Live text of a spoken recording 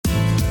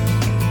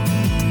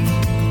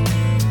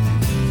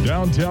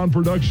Downtown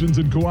Productions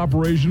in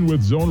cooperation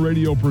with Zone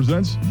Radio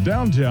presents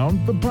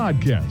Downtown, the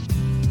podcast.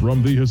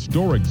 From the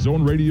historic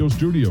Zone Radio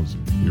studios,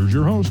 here's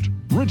your host,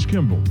 Rich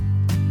Kimball.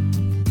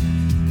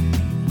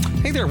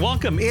 Hey there,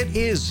 welcome. It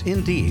is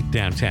indeed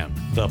Downtown,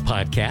 the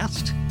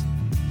podcast.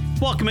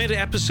 Welcome into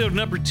episode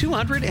number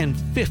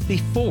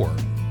 254.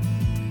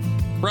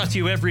 Brought to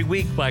you every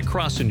week by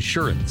Cross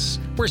Insurance,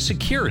 where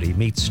security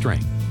meets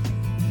strength.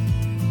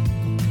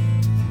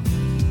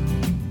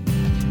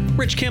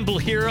 Rich Kimball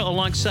here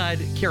alongside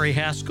Carrie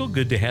Haskell.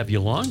 Good to have you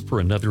along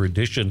for another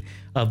edition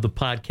of the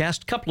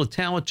podcast. A couple of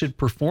talented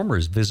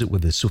performers visit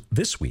with us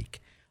this week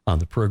on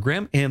the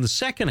program. In the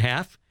second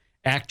half,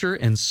 actor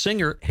and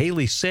singer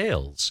Haley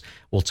Sales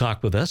will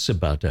talk with us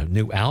about a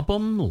new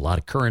album, a lot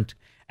of current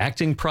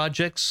acting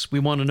projects we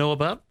want to know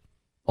about,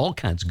 all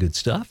kinds of good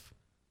stuff.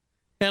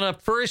 And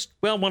up first,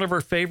 well, one of our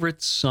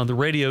favorites on the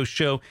radio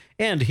show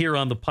and here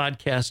on the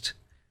podcast.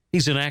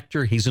 He's an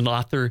actor, he's an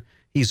author,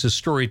 he's a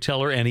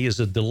storyteller, and he is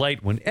a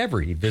delight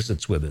whenever he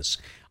visits with us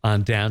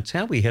on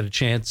Downtown. We had a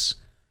chance,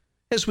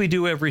 as we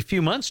do every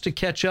few months, to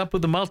catch up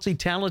with the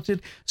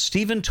multi-talented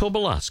Stephen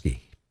Tobolowsky.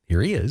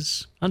 Here he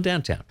is on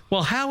Downtown.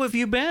 Well, how have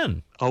you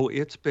been? Oh,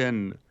 it's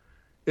been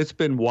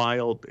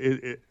wild.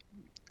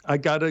 I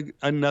got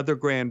another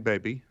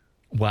grandbaby.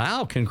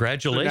 Wow,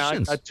 congratulations. So now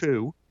I got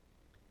two.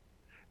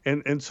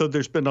 And so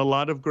there's been a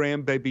lot of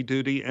grandbaby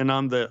duty. And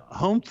on the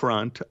home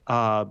front,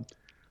 I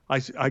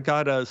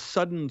got a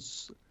sudden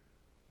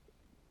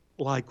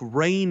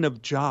rain of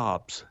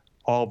jobs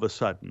all of a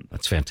sudden.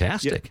 That's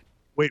fantastic.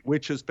 Yeah,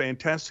 which is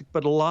fantastic.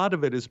 But a lot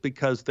of it is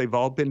because they've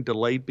all been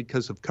delayed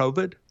because of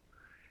COVID.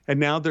 And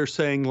now they're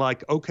saying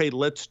okay,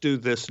 let's do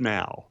this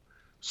now.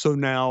 So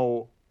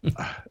now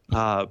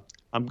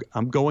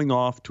I'm going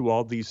off to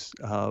all these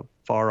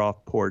far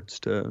off ports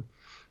to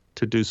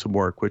do some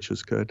work, which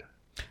is good.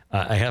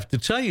 I have to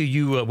tell you,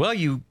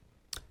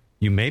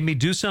 you made me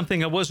do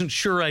something I wasn't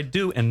sure I'd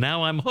do, and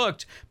now I'm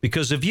hooked.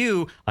 Because of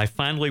you, I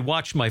finally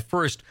watched my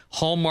first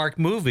Hallmark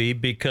movie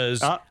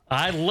because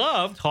I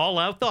loved Haul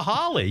Out the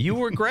Holly. You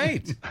were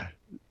great.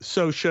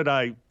 So should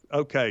I?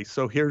 Okay,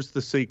 so here's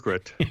the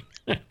secret.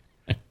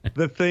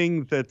 The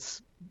thing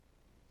that's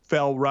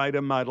fell right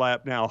in my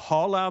lap now,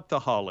 Haul Out the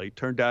Holly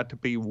turned out to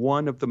be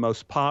one of the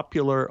most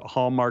popular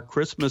Hallmark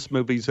Christmas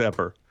movies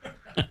ever.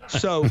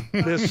 So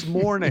this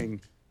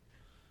morning,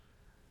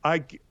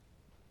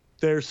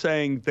 they're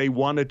saying they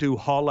want to do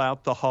Haul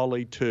Out the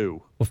Holly 2.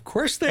 Of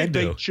course they do.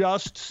 And they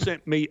just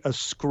sent me a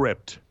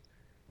script.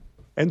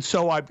 And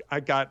so I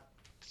got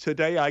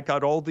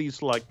all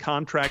these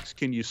contracts.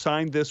 Can you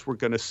sign this? We're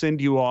going to send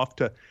you off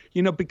to,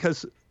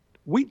 because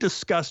we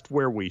discussed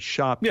where we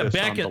shot this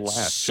back on the at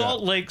last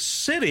Salt show. Lake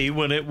City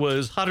when it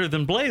was hotter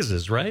than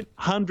blazes, right?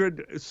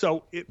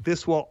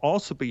 This will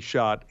also be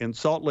shot in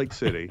Salt Lake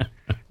City.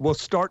 We'll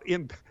start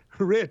in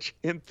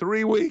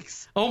 3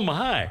 weeks. Oh,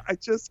 my. I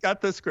just got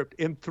the script.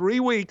 In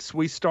 3 weeks,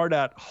 we start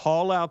out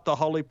Haul Out the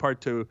Holly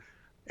Part 2,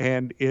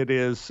 and it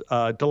is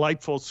a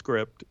delightful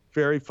script,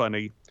 very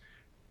funny.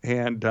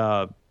 And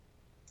but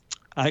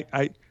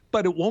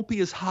it won't be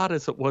as hot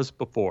as it was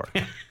before.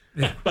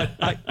 But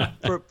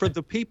for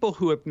the people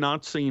who have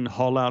not seen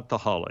Haul Out the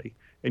Holly,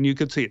 and you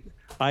can see it,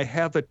 I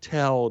have a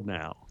tell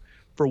now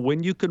for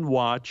when you can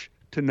watch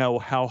to know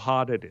how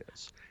hot it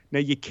is. Now,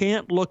 you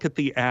can't look at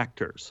the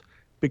actors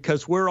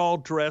because we're all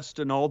dressed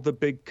in all the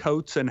big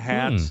coats and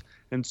hats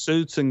and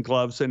suits and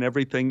gloves and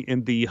everything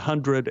in the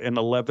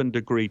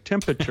 111-degree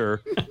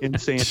temperature in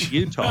Santa,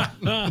 Utah.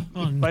 Oh,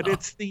 no. But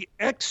it's the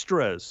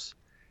extras.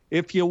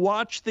 If you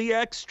watch the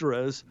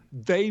extras,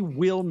 they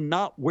will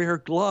not wear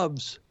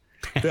gloves.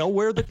 They'll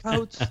wear the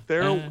coats,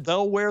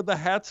 they'll wear the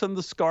hats and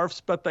the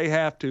scarves, but they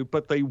have to,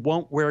 but they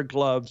won't wear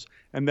gloves,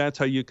 and that's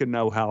how you can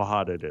know how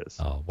hot it is.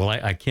 Oh, well,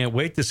 I can't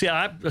wait to see.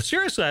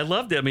 Seriously, I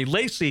loved it. I mean,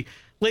 Lacey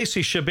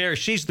Chabert,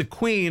 she's the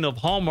queen of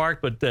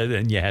Hallmark, but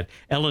then you had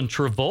Ellen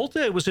Travolta.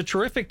 It was a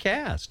terrific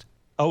cast.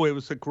 Oh, it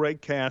was a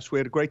great cast. We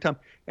had a great time.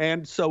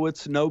 And so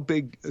it's no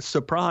big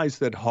surprise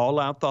that Haul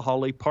Out the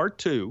Holly Part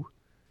 2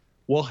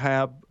 will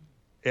have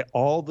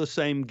all the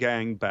same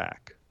gang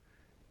back.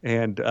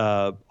 And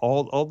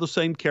all the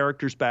same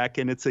characters back,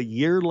 and it's a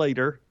year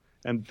later,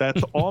 and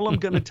that's all I'm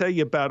going to tell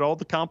you about all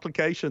the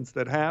complications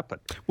that happened.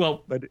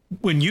 Well, but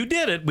when you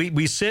did it,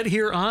 we said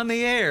here on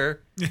the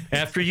air,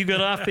 after you got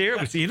off the air,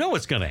 we said, you know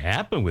what's going to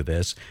happen with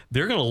this?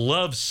 They're going to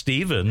love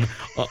Stephen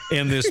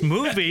in this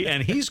movie,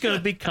 and he's going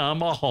to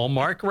become a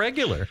Hallmark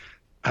regular.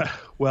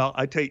 Well,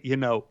 I tell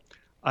you,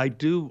 I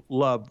do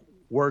love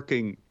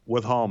working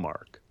with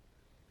Hallmark.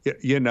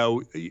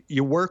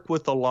 You work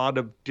with a lot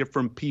of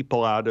different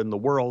people out in the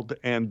world,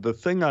 and the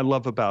thing I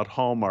love about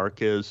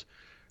Hallmark is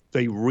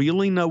they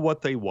really know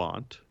what they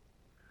want.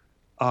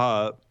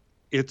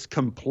 It's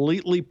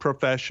completely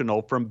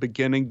professional from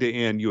beginning to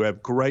end. You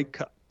have great,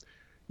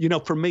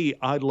 for me,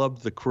 I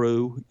love the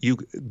crew.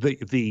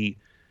 The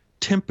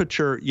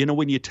temperature,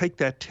 when you take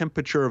that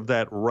temperature of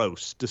that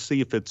roast to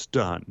see if it's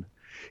done,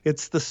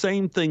 it's the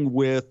same thing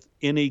with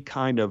any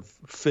kind of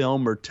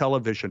film or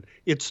television.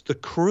 It's the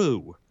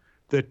crew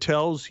that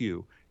tells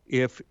you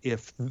if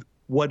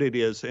what it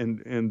is,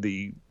 and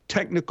the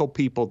technical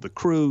people, the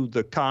crew,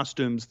 the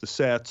costumes, the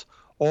sets,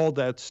 all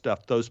that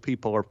stuff. Those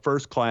people are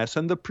first class,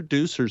 and the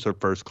producers are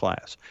first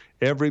class.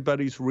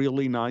 Everybody's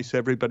really nice.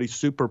 Everybody's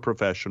super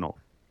professional.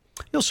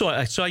 Also,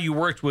 I saw you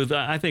worked with,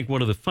 I think,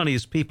 one of the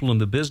funniest people in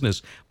the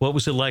business. What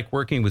was it like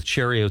working with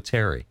Cheri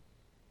Oteri?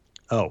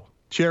 Oh,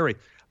 Cheri.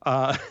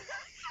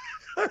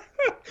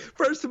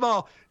 First of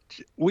all,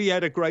 we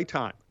had a great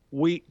time.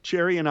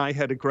 Cheri and I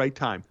had a great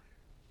time.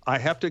 I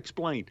have to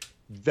explain.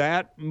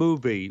 That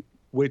movie,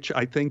 which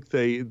I think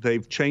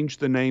they've changed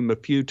the name a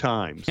few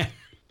times,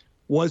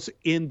 was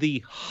in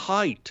the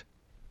height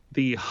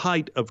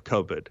of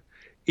COVID.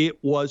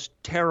 It was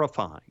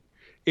terrifying.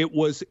 It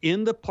was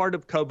in the part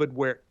of COVID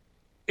where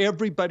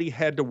everybody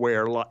had to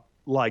wear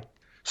like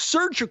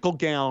surgical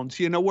gowns.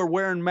 You know, we're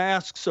wearing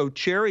masks. So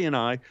Cheri and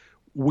I,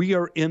 we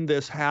are in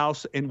this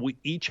house, and we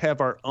each have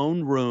our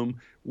own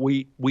room.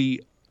 We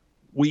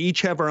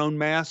each have our own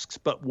masks,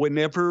 but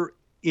whenever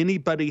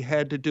anybody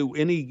had to do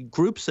any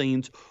group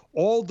scenes,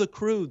 all the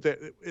crew,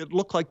 it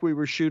looked like we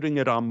were shooting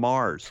it on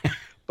Mars.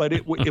 But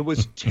it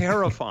was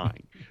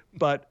terrifying.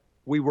 But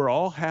we were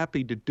all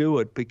happy to do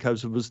it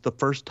because it was the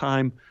first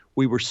time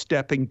we were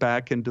stepping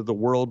back into the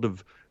world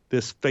of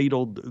this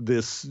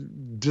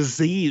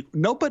disease.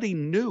 Nobody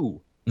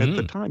knew at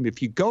the time.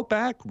 If you go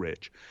back,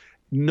 Rich,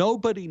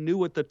 nobody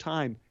knew at the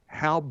time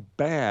how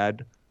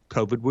bad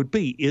COVID would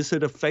be. Is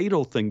it a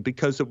fatal thing?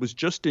 Because it was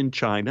just in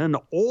China and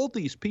all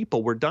these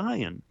people were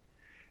dying.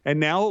 And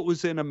now it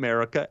was in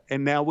America.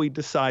 And now we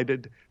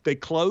decided they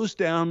closed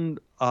down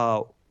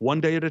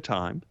one day at a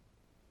time,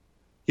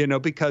 you know,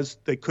 because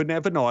they couldn't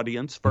have an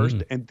audience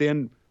first. And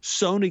then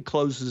Sony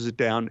closes it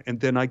down. And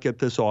then I get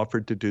this offer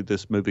to do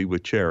this movie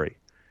with Cheri.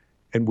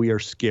 And we are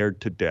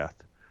scared to death.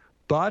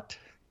 But,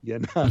 you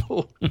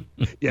know,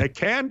 you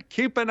can't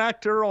keep an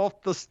actor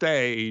off the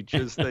stage,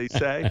 as they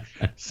say.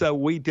 So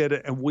we did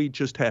it, and we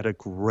just had a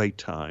great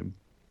time.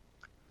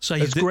 So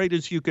as great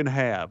as you can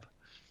have.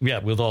 Yeah,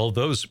 with all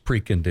those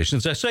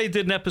preconditions. I saw you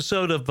did an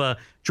episode of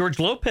George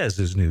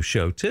Lopez's new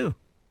show, too.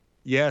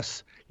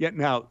 Yes. Yeah.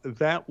 Now,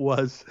 that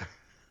was,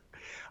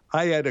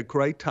 I had a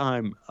great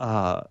time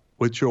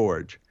with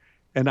George.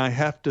 And I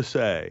have to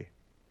say,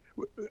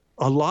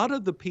 a lot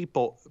of the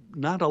people,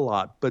 not a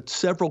lot, but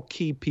several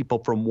key people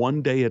from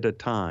One Day at a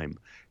Time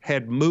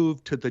had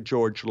moved to the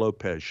George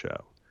Lopez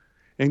show,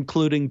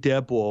 including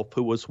Deb Wolf,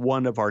 who was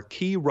one of our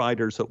key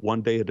writers at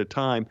One Day at a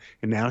Time.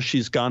 And now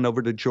she's gone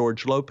over to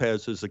George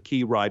Lopez as a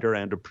key writer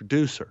and a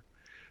producer.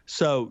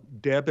 So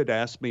Deb had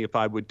asked me if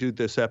I would do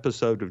this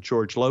episode of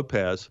George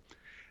Lopez.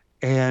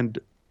 And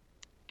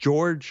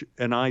George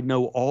and I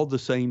know all the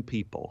same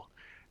people.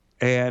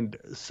 And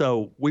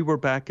so we were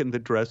back in the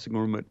dressing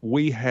room, and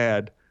we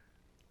had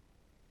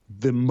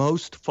the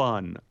most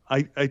fun.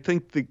 I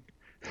think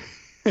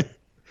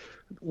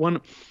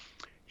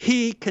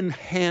he can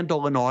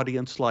handle an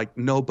audience like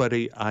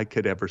nobody I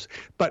could ever see.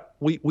 But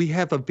we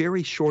have a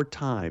very short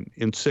time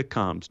in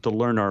sitcoms to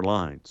learn our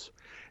lines.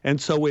 And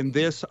so in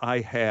this,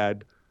 we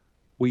had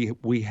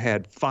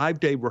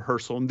 5-day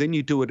rehearsal, and then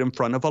you do it in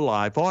front of a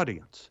live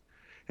audience.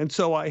 And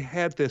so I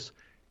had this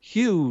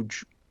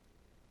huge,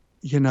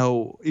 you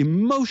know,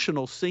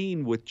 emotional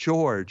scene with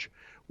George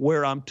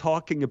where I'm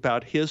talking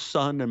about his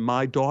son and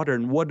my daughter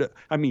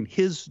and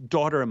his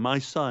daughter and my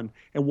son,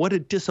 and what a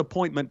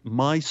disappointment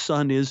my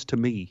son is to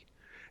me,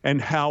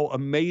 and how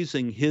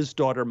amazing his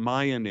daughter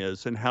Mayan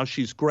is, and how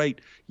she's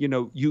great. You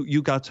know,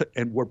 you got to,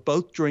 and we're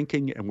both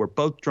drinking and we're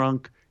both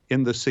drunk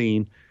in the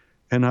scene.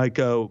 And I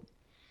go,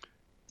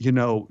 you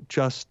know,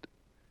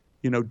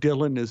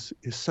 Dylan is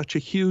such a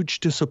huge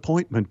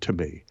disappointment to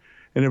me.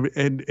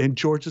 And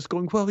George is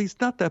going, well, he's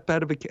not that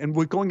bad of a kid. And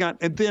we're going on.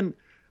 And then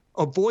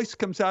a voice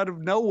comes out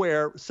of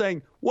nowhere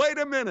saying, wait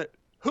a minute,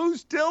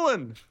 who's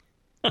Dylan?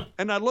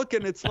 And I look,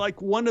 and it's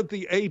like one of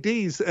the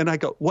ADs. And I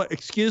go, what,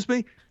 excuse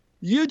me?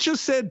 You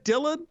just said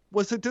Dylan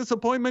was a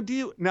disappointment to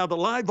you? Now the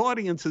live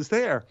audience is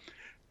there.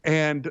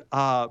 And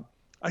I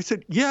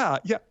said, yeah.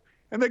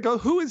 And they go,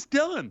 who is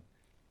Dylan?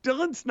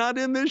 Dylan's not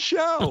in this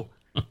show.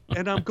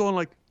 And I'm going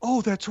like,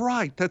 oh, that's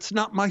right. That's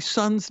not my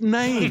son's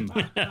name.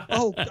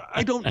 Oh,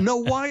 I don't know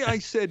why I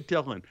said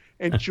Dylan.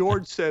 And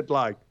George said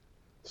like,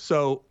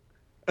 so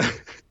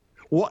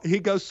he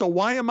goes, so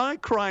why am I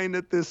crying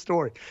at this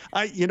story?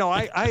 I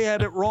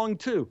had it wrong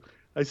too.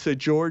 I said,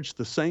 George,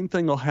 the same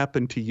thing will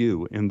happen to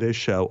you in this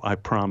show. I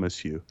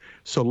promise you.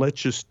 So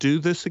let's just do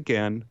this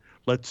again.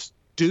 Let's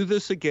do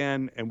this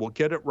again, and we'll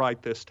get it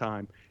right this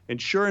time.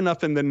 And sure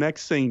enough, in the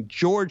next scene,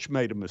 George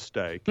made a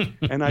mistake.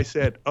 And I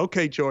said,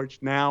 okay, George,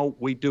 now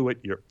we do it.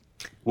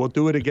 We'll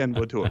do it again.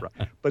 We'll do it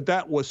right. But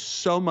that was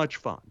so much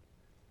fun.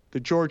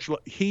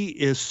 He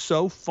is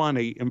so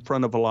funny in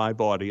front of a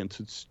live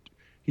audience.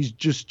 He's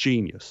just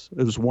genius.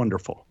 It was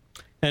wonderful.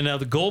 And now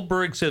the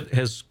Goldbergs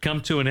has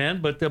come to an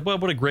end, but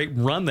what a great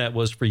run that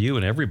was for you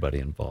and everybody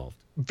involved.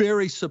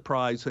 Very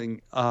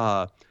surprising.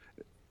 The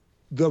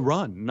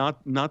run,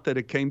 not that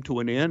it came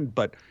to an end,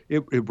 but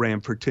it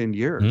ran for 10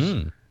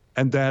 years.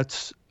 And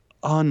that's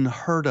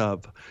unheard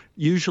of.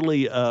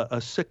 Usually a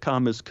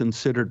sitcom is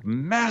considered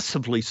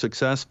massively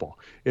successful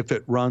if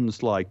it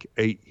runs like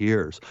 8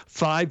 years.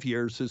 5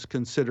 years is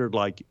considered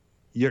like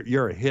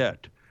you're a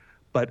hit,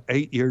 but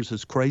 8 years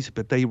is crazy.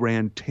 But they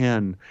ran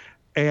 10,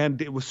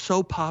 and it was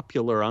so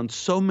popular on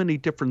so many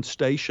different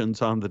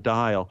stations on the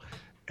dial.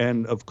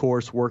 And of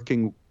course,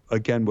 working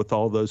again with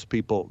all those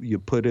people, you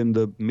put in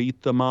the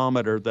Meet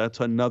Thermometer. That's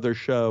another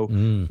show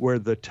where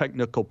the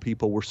technical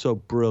people were so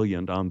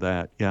brilliant on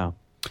that. Yeah.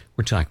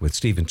 We're talking with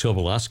Stephen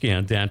Tobolowsky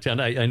on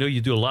Downtown. I know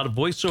you do a lot of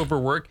voiceover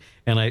work,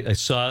 and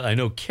I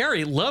know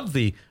Carrie loved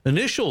the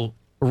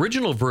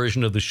original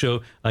version of the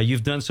show.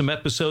 You've done some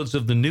episodes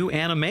of the new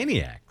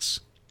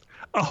Animaniacs.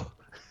 Oh,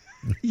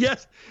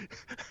 yes.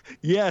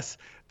 Yes.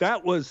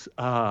 That was,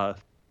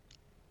 God,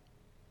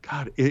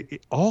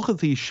 all of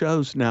these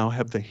shows now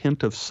have the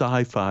hint of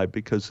sci-fi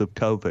because of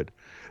COVID.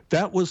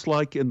 That was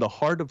like in the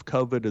heart of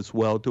COVID as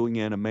well, doing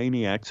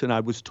Animaniacs. And I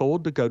was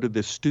told to go to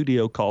this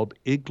studio called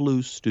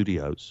Igloo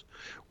Studios,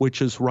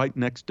 which is right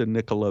next to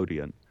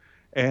Nickelodeon.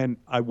 And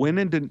I went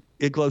into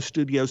Igloo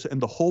Studios,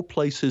 and the whole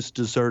place is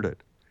deserted.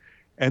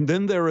 And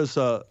then there is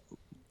a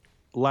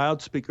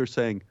loudspeaker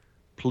saying,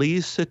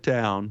 "Please sit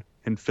down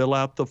and fill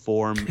out the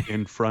form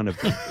in front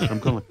of you." I'm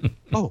going,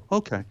 oh,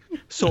 okay.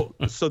 So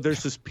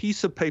there's this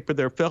piece of paper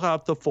there, fill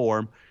out the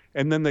form.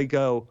 And then they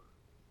go,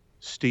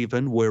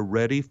 "Stephen, we're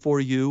ready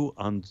for you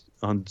on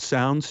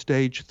sound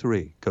stage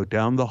 3. Go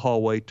down the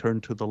hallway,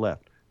 turn to the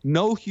left."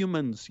 No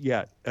humans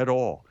yet at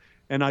all.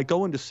 And I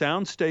go into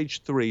sound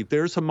stage 3.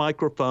 There's a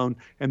microphone,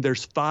 and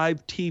there's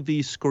 5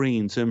 TV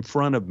screens in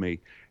front of me.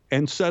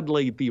 And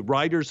suddenly the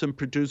writers and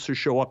producers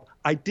show up.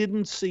 I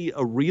didn't see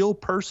a real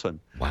person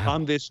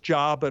on this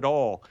job at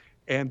all.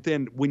 And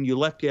then when you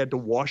left, you had to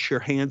wash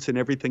your hands and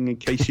everything in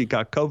case you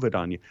got COVID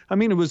on you. I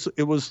mean, it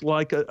was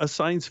like a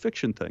science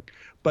fiction thing.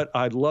 But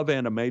I love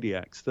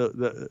Animaniacs.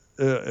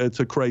 It's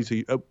a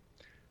crazy.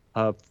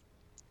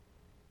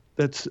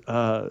 That's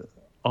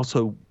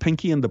also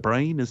Pinky and the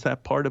Brain. Is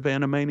that part of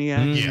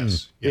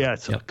Animaniacs?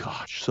 Yes. Yeah.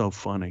 Gosh, so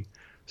funny,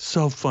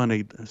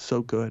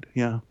 so good.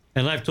 Yeah.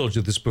 And I've told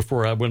you this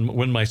before.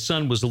 When my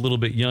son was a little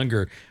bit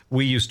younger,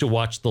 we used to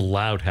watch The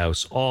Loud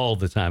House all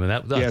the time, and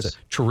that was a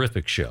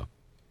terrific show.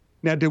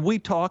 Now, did we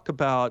talk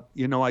about,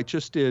 I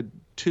just did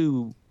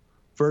 2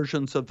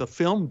 versions of the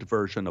filmed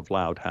version of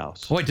Loud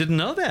House. Oh, I didn't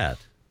know that.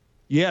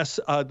 Yes,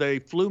 they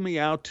flew me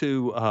out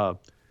to,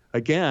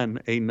 again,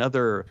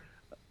 another,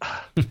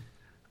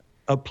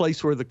 a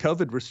place where the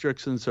COVID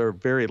restrictions are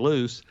very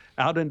loose,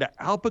 out into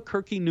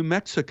Albuquerque, New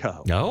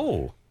Mexico.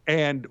 Oh.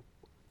 And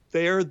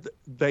there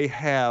they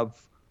have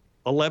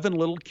 11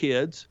 little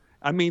kids.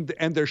 I mean,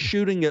 and they're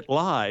shooting it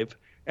live.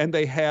 And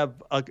they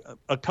have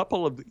a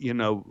couple of,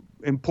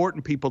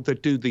 important people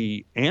that do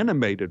the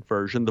animated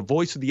version, the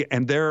voice of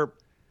and they're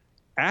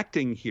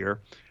acting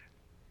here.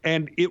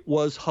 And it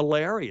was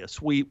hilarious.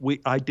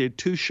 I did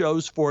 2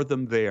 shows for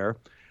them there,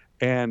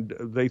 and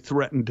they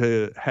threatened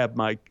to have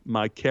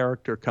my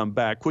character come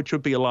back, which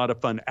would be a lot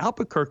of fun.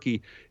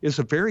 Albuquerque is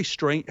a very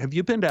strange. Have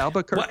you been to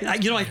Albuquerque?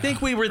 Well, I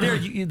think we were there.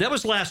 That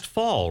was last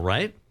fall,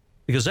 right?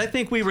 Because I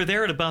think we were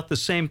there at about the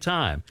same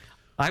time.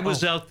 I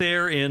was out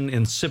there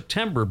in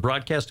September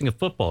broadcasting a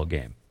football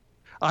game.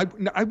 I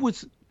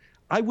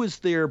was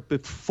there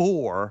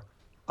before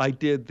I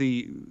did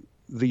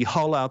the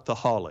Haul Out the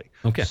Holly.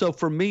 Okay. So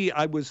for me,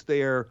 I was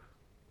there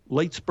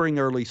late spring,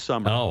 early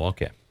summer. Oh,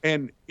 okay.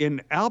 And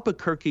in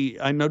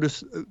Albuquerque, I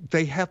noticed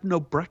they have no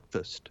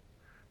breakfast.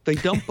 They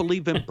don't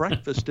believe in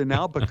breakfast in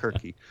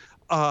Albuquerque.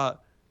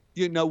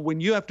 When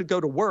you have to go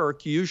to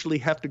work, you usually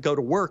have to go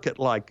to work at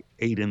like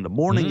 8 in the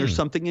morning or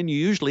something, and you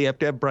usually have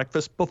to have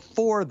breakfast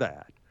before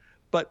that.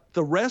 But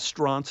the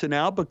restaurants in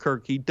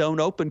Albuquerque don't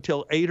open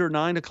till 8 or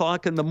 9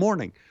 o'clock in the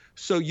morning.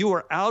 So you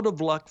are out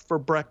of luck for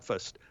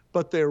breakfast,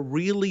 but they're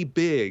really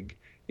big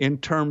in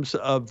terms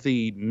of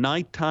the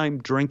nighttime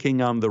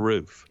drinking on the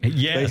roof.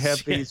 Yes, they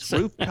have these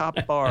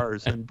rooftop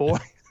bars, and boy,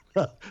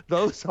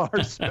 those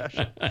are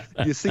special.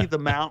 You see the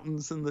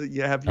mountains, and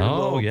you have your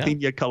little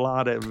pina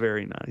colada.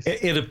 Very nice.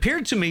 It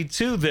appeared to me,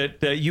 too,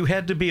 that you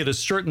had to be at a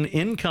certain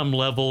income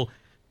level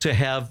to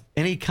have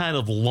any kind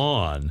of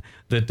lawn.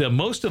 That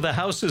most of the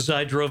houses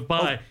I drove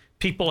by,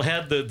 people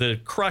had the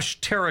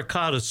crushed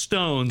terracotta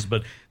stones,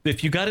 but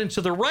if you got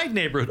into the right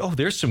neighborhood,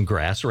 there's some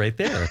grass right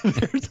there.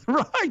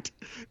 Right.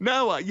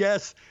 No,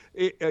 yes,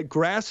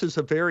 grass is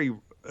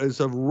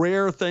a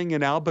rare thing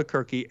in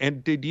Albuquerque.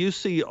 And did you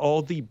see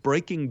all the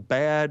Breaking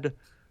Bad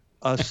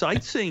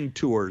sightseeing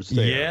tours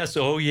there? Yes.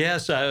 Oh,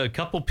 yes. A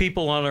couple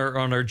people on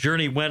our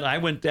journey went. I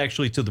went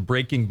actually to the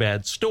Breaking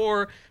Bad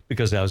store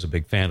because I was a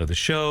big fan of the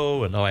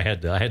show, and I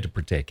had to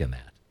partake in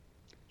that.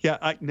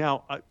 Yeah.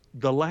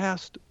 The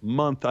last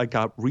month I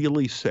got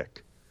really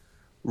sick.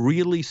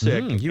 Really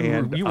sick.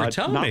 You were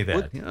telling me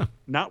that.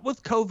 Not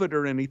with COVID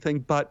or anything,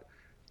 but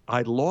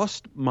I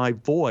lost my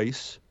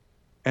voice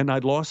and I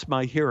lost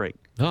my hearing.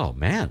 Oh,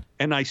 man.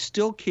 And I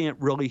still can't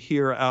really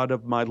hear out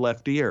of my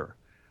left ear.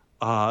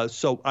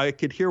 So I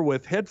could hear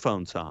with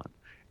headphones on.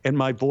 And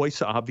my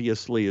voice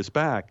obviously is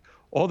back.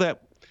 All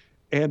that,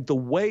 And the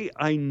way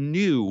I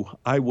knew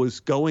I was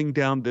going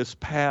down this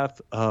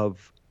path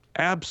of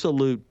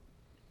absolute,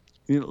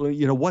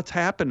 what's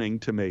happening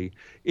to me,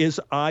 is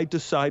I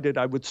decided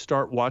I would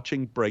start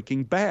watching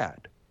Breaking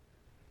Bad.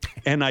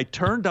 And I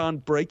turned on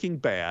Breaking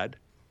Bad,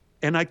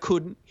 and I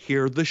couldn't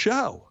hear the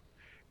show.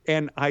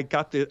 And I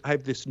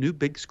have this new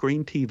big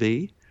screen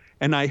TV,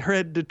 and I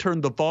had to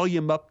turn the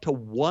volume up to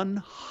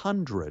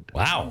 100.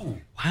 Wow.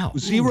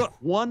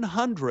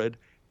 100,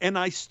 and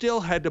I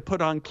still had to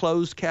put on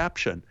closed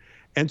caption.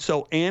 And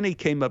so Annie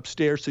came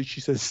upstairs and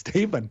she says,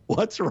 Stephen,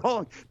 what's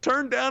wrong?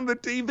 Turn down the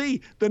TV.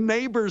 The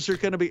neighbors are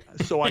going to be.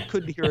 So I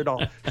couldn't hear it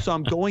all. So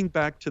I'm going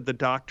back to the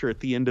doctor at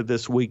the end of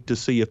this week to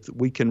see if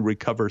we can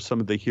recover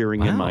some of the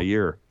hearing in my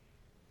ear.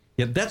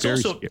 Yeah, that's Very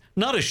also scary.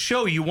 not a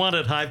show you want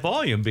at high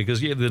volume because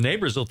the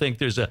neighbors will think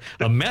there's a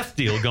meth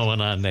deal going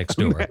on next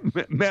door.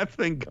 Meth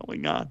thing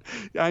going on.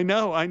 I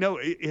know.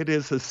 It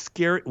is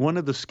one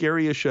of the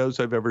scariest shows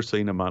I've ever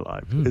seen in my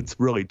life. It's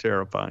really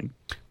terrifying.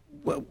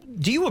 Well,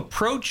 do you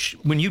approach,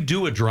 when you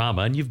do a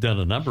drama, and you've done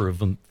a number of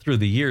them through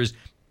the years,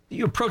 do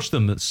you approach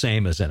them the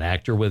same as an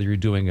actor, whether you're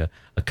doing a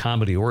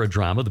comedy or a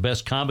drama? The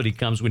best comedy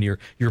comes when you're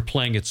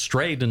playing it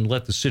straight and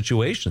let the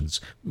situations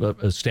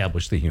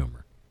establish the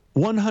humor.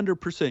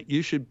 100%.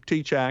 You should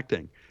teach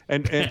acting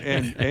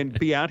and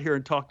be out here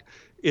and talk.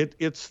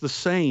 It's the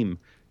same.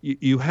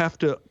 You have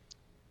to.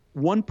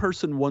 One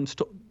person wants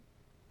to.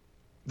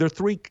 There are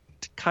three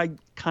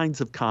kinds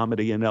of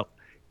comedy in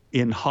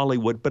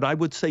Hollywood, but I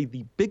would say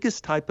the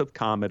biggest type of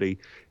comedy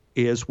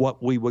is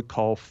what we would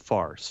call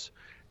farce.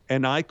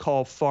 And I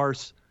call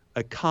farce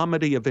a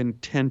comedy of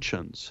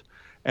intentions.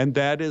 And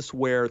that is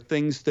where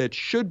things that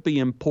should be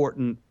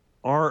important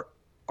are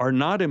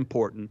not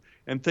important,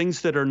 and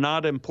things that are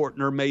not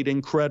important are made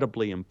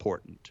incredibly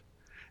important.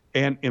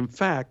 And in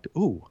fact,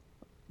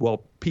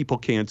 people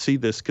can't see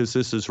this because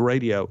this is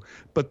radio,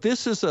 but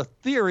this is a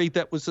theory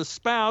that was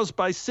espoused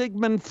by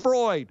Sigmund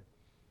Freud.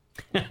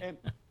 And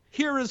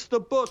here is the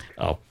book.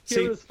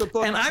 Here is the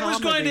book. And I was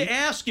going to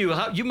ask you,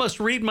 you must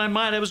read my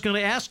mind. I was going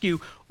to ask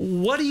you,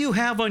 what do you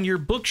have on your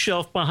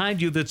bookshelf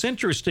behind you that's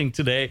interesting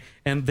today?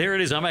 And there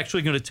it is. I'm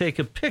actually going to take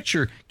a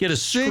picture, get a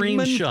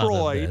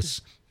screenshot of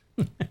this.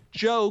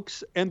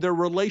 Jokes and their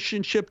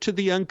relationship to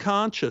the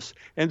unconscious.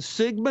 And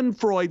Sigmund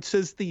Freud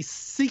says the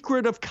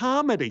secret of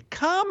comedy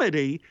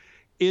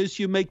is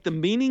you make the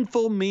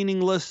meaningful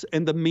meaningless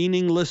and the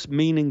meaningless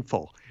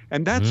meaningful.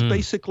 And that's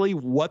basically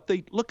what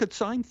look at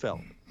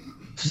Seinfeld.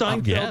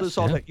 Seinfeld is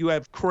all that. You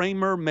have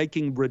Kramer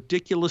making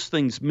ridiculous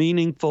things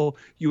meaningful.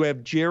 You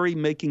have Jerry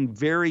making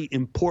very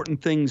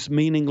important things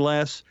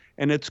meaningless,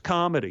 and it's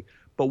comedy.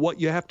 But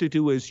what you have to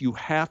do is you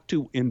have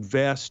to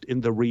invest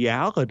in the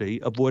reality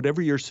of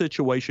whatever your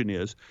situation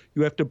is.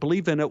 You have to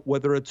believe in it,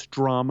 whether it's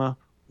drama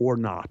or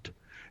not.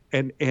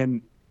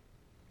 And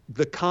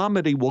the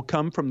comedy will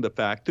come from the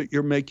fact that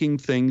you're making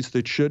things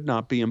that should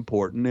not be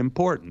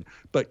important.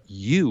 But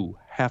you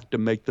have to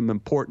make them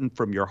important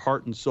from your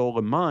heart and soul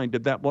and mind,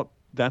 and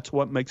that's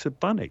what makes it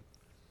funny.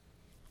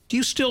 Do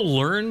you still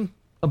learn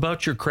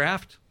about your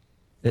craft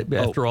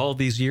after all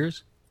these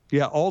years?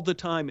 Yeah, all the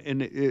time.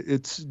 And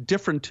it's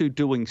different to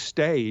doing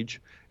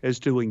stage as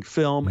doing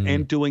film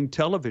and doing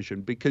television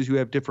because you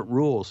have different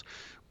rules.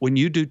 When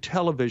you do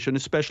television,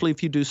 especially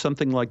if you do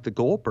something like the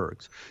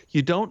Goldbergs,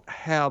 you don't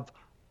have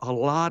a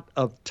lot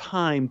of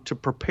time to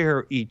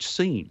prepare each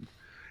scene.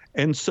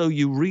 And so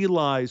you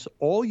realize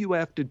all you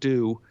have to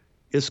do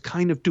is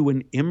kind of do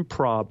an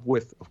improv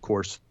with, of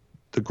course,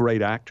 the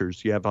great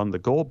actors you have on the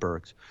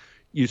Goldbergs.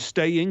 You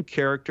stay in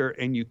character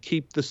and you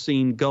keep the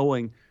scene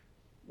going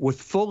with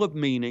full of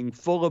meaning,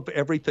 full of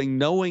everything,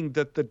 knowing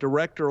that the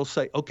director will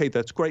say, okay,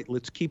 that's great,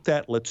 let's keep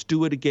that, let's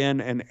do it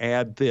again and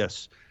add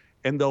this.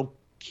 And they'll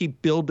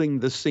keep building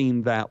the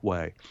scene that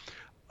way.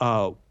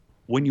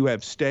 When you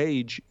have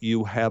stage,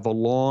 you have a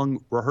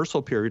long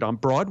rehearsal period. On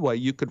Broadway,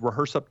 you could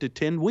rehearse up to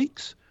 10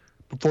 weeks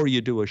before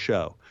you do a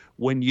show.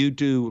 When you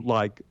do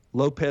like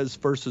Lopez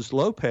versus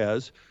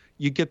Lopez,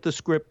 you get the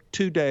script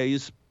 2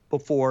 days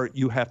before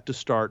you have to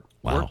start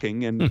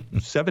working and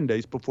 7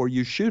 days before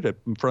you shoot it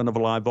in front of a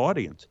live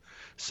audience.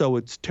 So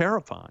it's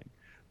terrifying.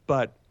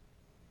 But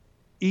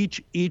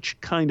each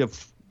type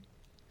of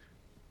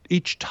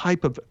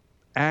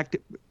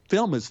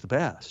film is the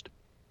best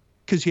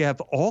because you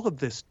have all of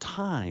this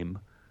time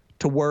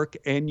to work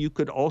and you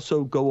could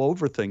also go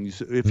over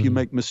things if you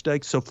make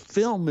mistakes. So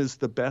film is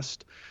the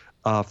best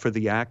for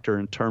the actor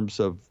in terms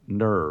of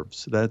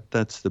nerves.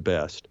 That's the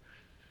best.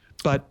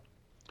 But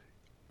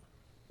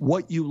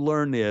what you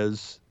learn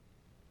is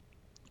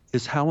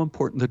how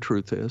important the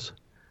truth is,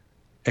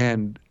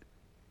 and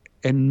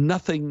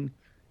nothing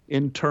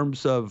in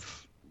terms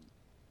of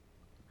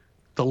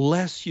the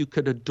less you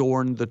could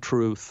adorn the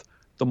truth,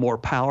 the more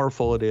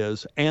powerful it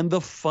is, and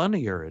the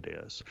funnier it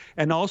is.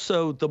 And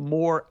also the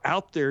more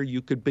out there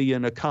you could be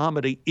in a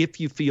comedy if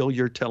you feel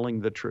you're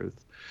telling the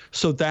truth.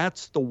 So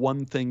that's the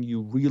one thing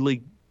you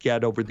really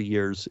get over the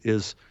years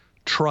is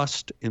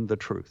trust in the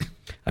truth.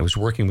 I was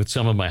working with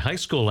some of my high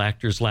school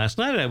actors last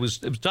night, and I was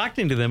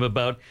talking to them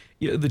about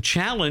the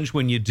challenge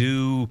when you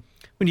do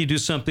when you do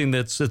something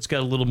that's got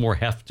a little more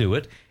heft to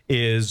it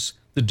is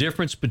the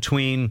difference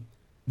between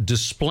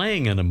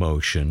displaying an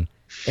emotion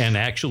and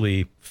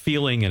actually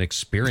feeling and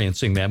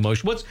experiencing that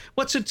emotion.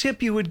 What's a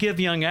tip you would give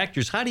young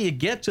actors? How do you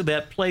get to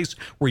that place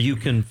where you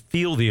can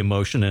feel the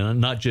emotion and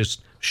not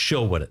just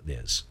show what it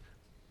is?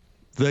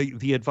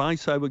 The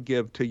advice I would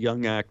give to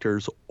young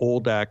actors,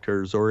 old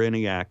actors, or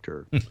any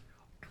actor,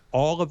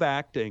 all of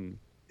acting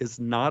is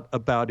not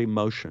about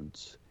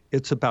emotions.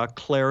 It's about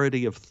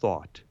clarity of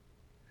thought.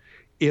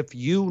 If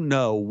you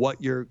know what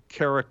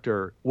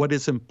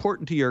is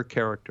important to your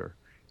character,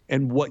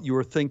 and what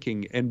you're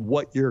thinking and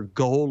what your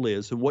goal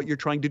is and what you're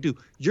trying to do,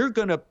 you're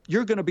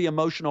gonna be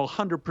emotional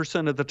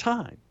 100% of the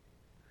time.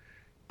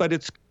 But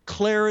it's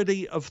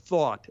clarity of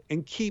thought,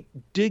 and keep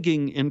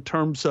digging in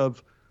terms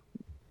of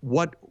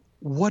what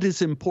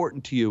is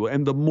important to you.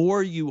 And the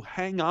more you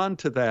hang on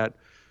to that,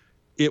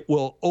 it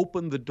will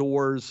open the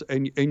doors,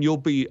 and you'll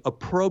be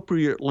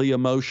appropriately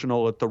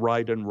emotional at the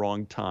right and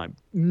wrong time.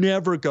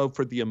 Never go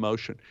for the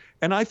emotion.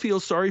 And I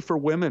feel sorry for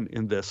women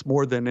in this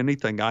more than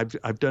anything.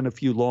 I've done a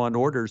few Law and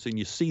Orders, and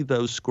you see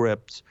those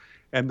scripts,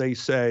 and they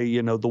say,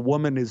 the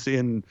woman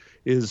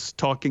is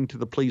talking to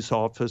the police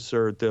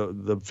officer,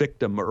 the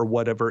victim or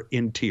whatever,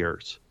 in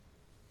tears.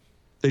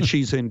 That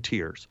she's in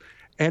tears,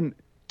 and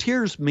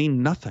tears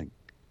mean nothing.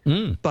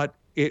 But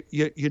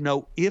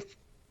if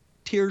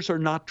tears are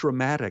not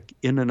dramatic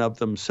in and of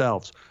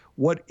themselves,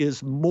 what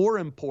is more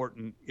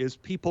important is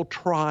people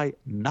try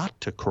not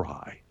to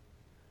cry,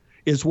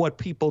 is what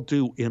people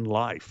do in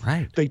life.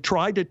 Right. They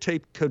try to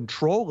take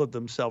control of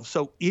themselves.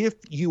 So if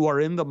you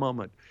are in the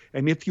moment,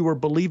 and if you are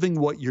believing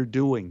what you're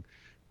doing,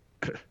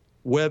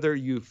 whether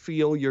you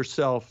feel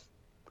yourself,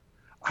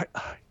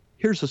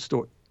 here's a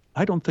story.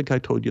 I don't think I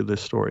told you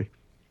this story.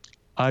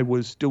 I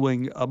was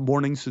doing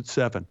Mornings at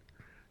 7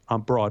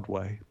 on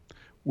Broadway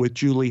with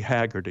Julie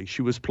Hagerty.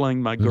 She was playing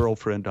my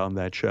girlfriend on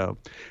that show.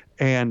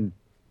 And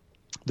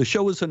the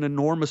show was an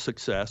enormous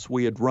success.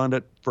 We had run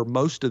it for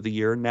most of the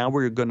year. Now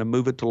we were going to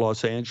move it to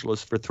Los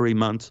Angeles for 3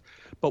 months,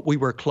 but we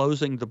were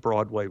closing the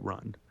Broadway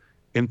run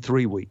in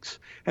 3 weeks.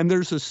 And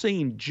there's a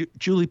scene,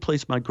 Julie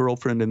plays my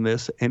girlfriend in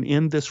this, and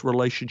in this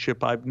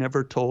relationship, I've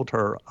never told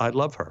her I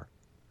love her.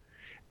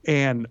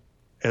 And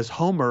as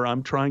Homer,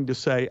 I'm trying to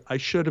say, I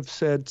should have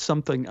said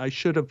something. I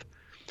should have.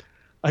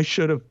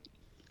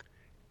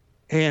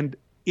 And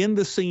in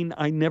the scene,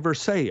 I never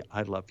say,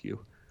 I love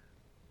you.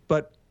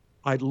 But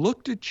I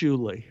looked at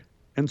Julie,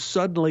 and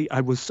suddenly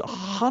I was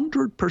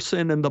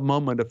 100% in the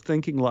moment of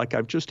thinking like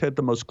I've just had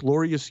the most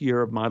glorious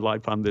year of my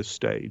life on this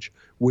stage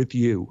with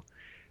you.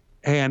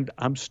 And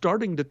I'm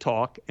starting to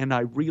talk, and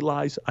I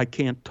realize I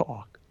can't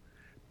talk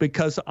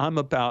because I'm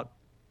about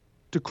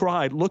to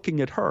cry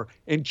looking at her.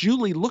 And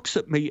Julie looks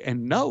at me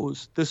and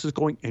knows this is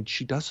going, and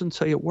she doesn't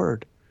say a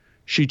word.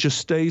 She just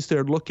stays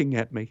there looking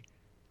at me.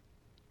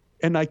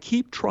 And I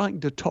keep trying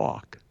to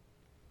talk,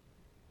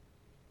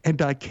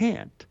 and I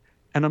can't.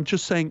 And I'm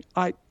just saying,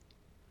 and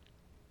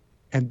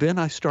then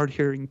I start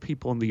hearing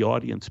people in the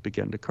audience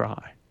begin to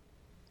cry.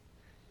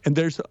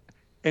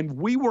 And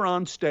we were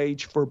on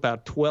stage for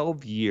about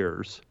 12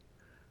 years,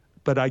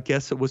 but I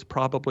guess it was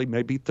probably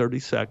maybe 30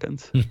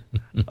 seconds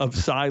of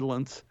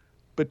silence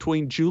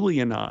between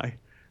Julie and I.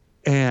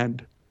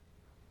 And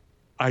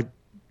I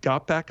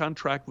got back on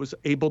track, was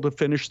able to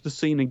finish the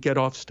scene and get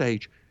off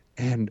stage.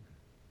 And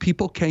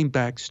people came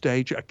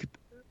backstage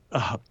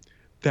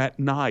that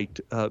night.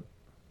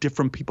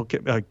 Different people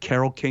came.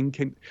 Carole King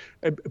came.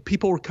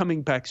 People were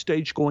coming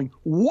backstage going,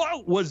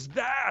 "What was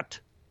that?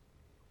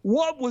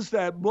 What was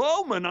that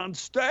moment on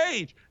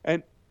stage?"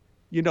 And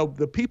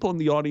the people in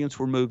the audience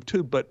were moved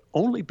too, but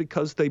only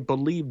because they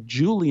believed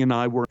Julie and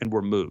I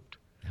were moved.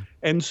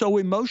 And so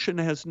emotion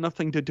has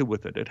nothing to do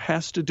with it. It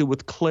has to do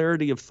with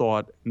clarity of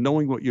thought,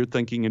 knowing what you're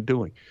thinking and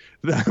doing.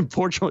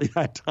 Unfortunately,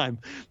 that time,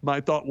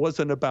 my thought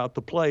wasn't about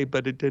the play,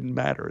 but it didn't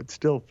matter. It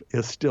still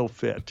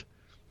fit.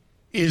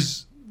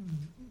 Is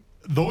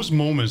those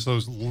moments,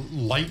 those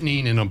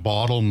lightning in a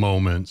bottle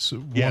moments,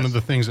 yes, one of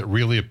the things that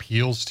really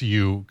appeals to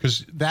you?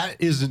 Because that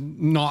is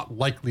not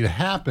likely to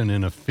happen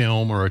in a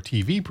film or a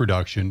TV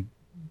production,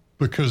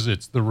 because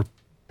it's the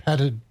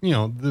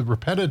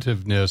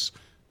repetitiveness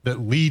that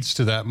leads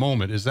to that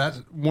moment. Is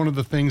that one of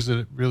the things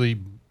that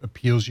really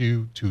appeals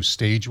you to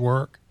stage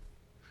work?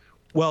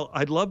 Well,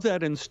 I love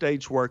that in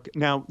stage work.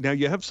 Now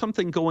you have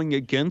something going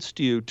against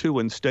you too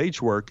in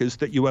stage work, is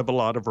that you have a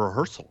lot of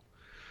rehearsal.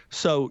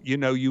 So, you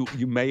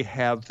may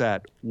have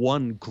that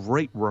one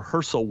great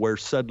rehearsal where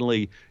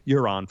suddenly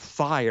you're on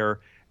fire,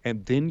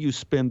 and then you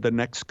spend the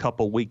next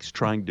couple weeks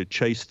trying to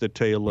chase the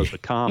tail of the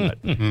comet,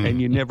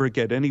 and you never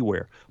get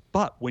anywhere.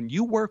 But when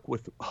you work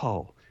with,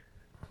 what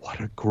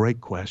a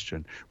great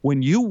question.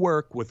 When you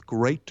work with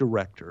great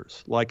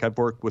directors, like I've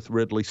worked with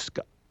Ridley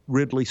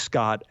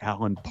Scott,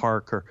 Alan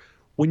Parker,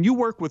 when you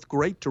work with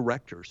great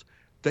directors,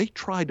 they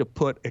try to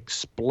put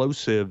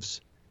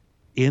explosives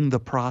in the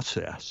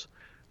process.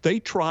 They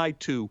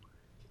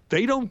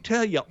don't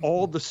tell you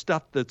all the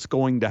stuff that's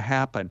going to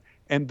happen,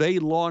 and they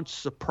launch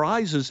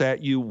surprises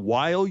at you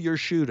while you're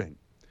shooting,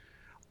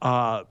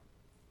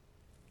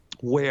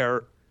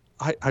 where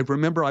I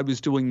remember I was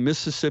doing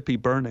Mississippi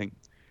Burning,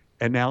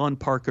 and Alan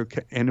Parker,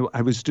 and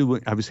I was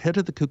head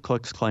of the Ku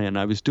Klux Klan.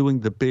 I was doing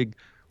the big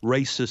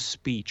racist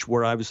speech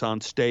where I was on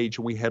stage,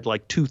 and we had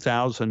like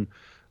 2,000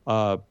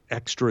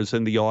 extras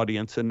in the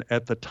audience. And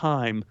at the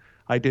time,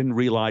 I didn't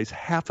realize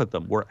half of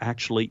them were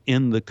actually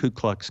in the Ku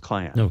Klux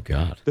Klan. Oh,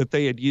 God. That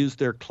they had used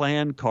their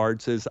Klan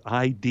cards as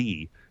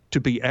ID to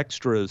be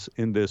extras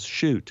in this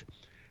shoot.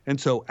 And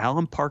so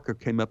Alan Parker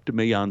came up to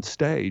me on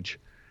stage,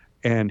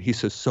 and he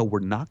says, so we're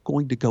not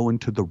going to go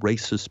into the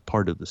racist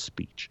part of the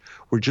speech.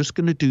 We're just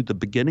going to do the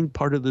beginning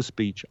part of the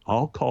speech.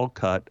 I'll call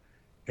cut,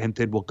 and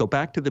then we'll go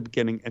back to the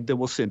beginning, and then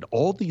we'll send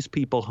all these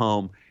people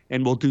home,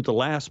 and we'll do the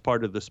last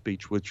part of the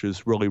speech, which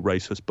is really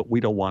racist, but we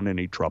don't want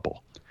any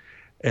trouble.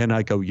 And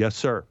I go, yes,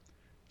 sir.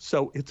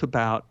 So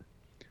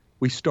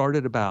we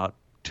started about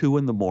 2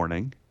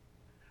 a.m,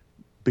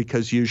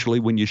 because usually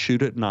when you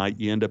shoot at night,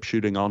 you end up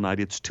shooting all night.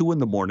 It's 2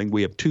 a.m.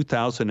 We have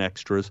 2,000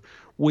 extras.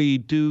 We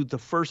do the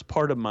first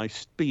part of my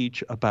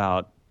speech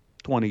about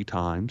 20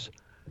 times.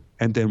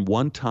 And then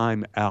one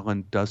time,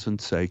 Alan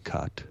doesn't say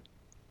cut.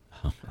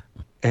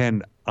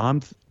 And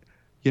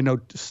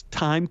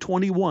time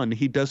 21,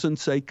 he doesn't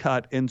say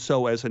cut. And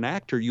so as an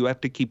actor, you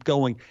have to keep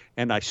going.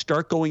 And I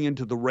start going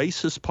into the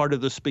racist part of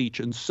the speech.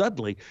 And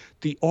suddenly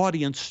the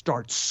audience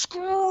starts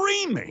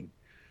screaming.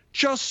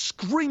 Just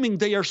screaming.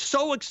 They are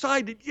so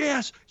excited.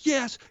 Yes,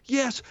 yes,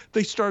 yes.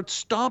 They start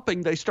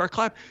stomping. They start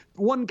clapping.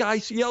 One guy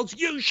yells,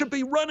 you should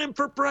be running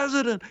for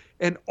president.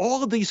 And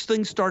all of these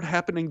things start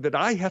happening that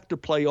I have to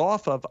play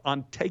off of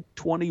on take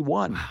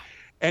 21. Wow.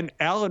 And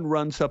Alan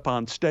runs up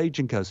on stage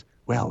and goes,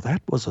 well,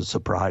 that was a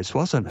surprise,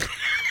 wasn't it?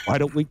 Why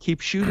don't we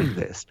keep shooting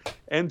this?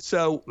 And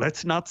so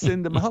let's not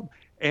send them home.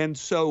 And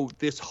so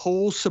this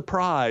whole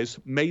surprise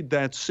made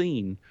that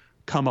scene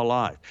come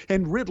alive.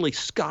 And Ridley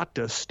Scott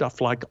does stuff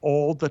like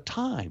all the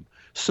time,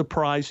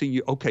 surprising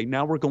you. Okay,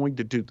 now we're going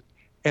to do,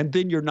 and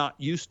then you're not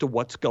used to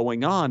what's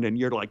going on, and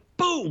you're like,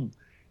 boom,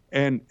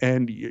 and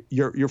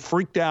you're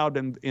freaked out.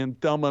 In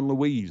Thelma and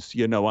Louise,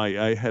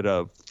 I had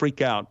a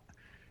freak out.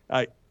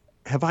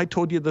 Have I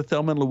told you the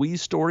Thelma and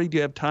Louise story? Do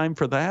you have time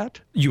for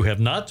that? You have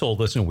not told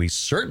us, and we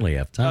certainly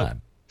have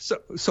time.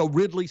 So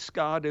Ridley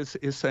Scott is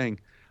saying,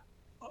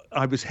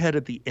 I was head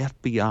of the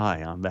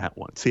FBI on that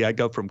one. See, I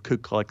go from Ku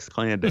Klux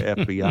Klan to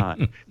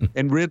FBI.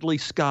 And Ridley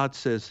Scott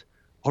says,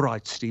 all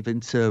right,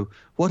 Stephen, so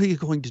what are you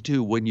going to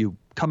do when you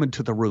come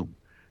into the room?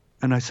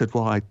 And I said,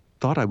 well, I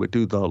thought I would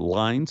do the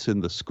lines in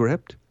the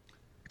script.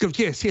 He goes,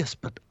 yes,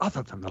 but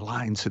other than the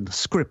lines in the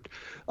script,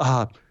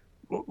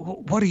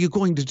 what are you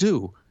going to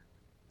do?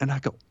 And I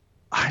go,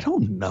 I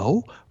don't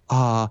know.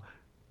 And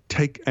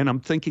I'm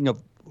thinking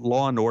of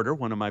Law and Order,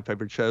 one of my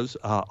favorite shows.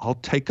 I'll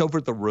take over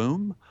the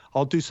room.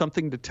 I'll do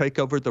something to take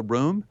over the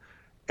room.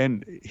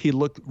 And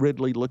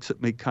Ridley looks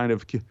at me kind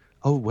of,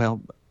 oh,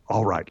 well,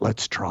 all right,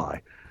 let's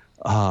try.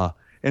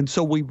 And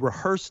so we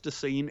rehearsed a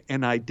scene,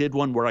 and I did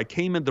one where I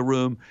came in the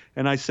room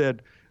and I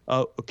said,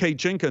 okay,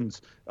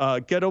 Jenkins,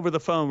 get over the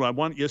phone. I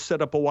want you to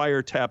set up a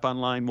wiretap on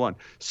line 1.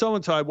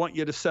 So-and-so, I want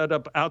you to set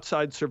up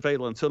outside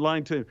surveillance. At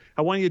line 2,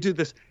 I want you to do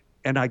this.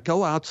 And I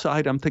go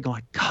outside. I'm thinking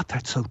like, God,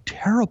 that's so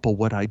terrible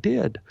what I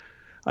did.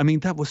 I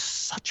mean, that was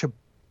such a,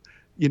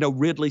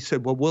 Ridley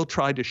said, well, we'll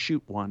try to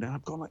shoot one. And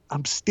I'm going like,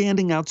 I'm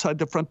standing outside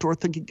the front door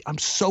thinking, I'm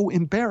so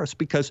embarrassed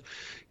because,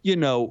 you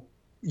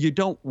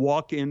don't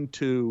walk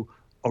into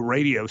a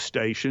radio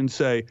station,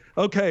 say,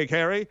 okay,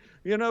 Harry,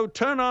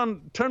 turn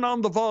on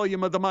the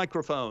volume of the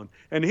microphone.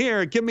 And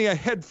here, give me a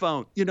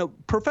headphone.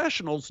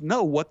 Professionals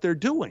know what they're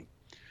doing.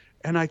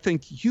 And I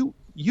think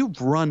you've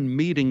run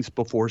meetings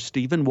before,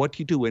 Stephen. What do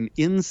you do? And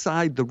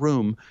inside the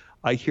room,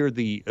 I hear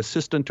the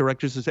assistant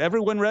director says,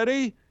 everyone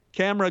ready?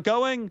 Camera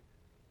going?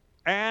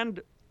 And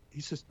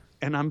he says,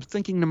 and I'm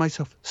thinking to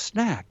myself,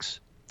 snacks.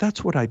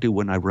 That's what I do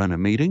when I run a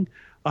meeting.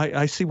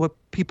 I see what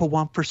people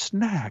want for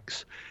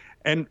snacks.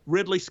 And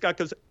Ridley Scott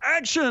goes,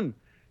 action!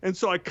 And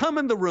so I come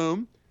in the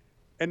room,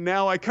 and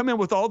now I come in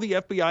with all the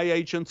FBI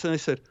agents, and I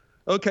said,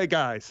 okay,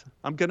 guys,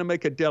 I'm going to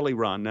make a deli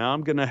run. Now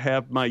I'm going to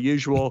have my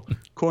usual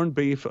corned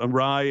beef, a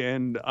rye,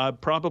 and I'm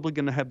probably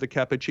going to have the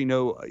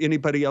cappuccino.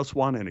 Anybody else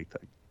want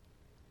anything?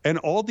 And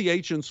all the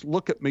agents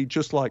look at me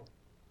just like,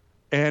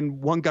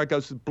 and one guy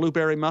goes,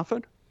 blueberry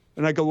muffin?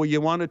 And I go, well, you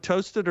want it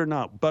toasted or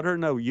not? Butter?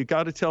 No, you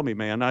got to tell me,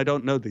 man. I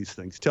don't know these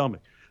things. Tell me.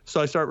 So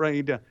I start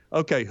writing it down.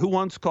 Okay, who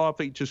wants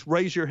coffee? Just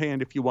raise your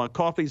hand if you want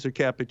coffees or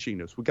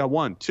cappuccinos. We got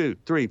 1, 2,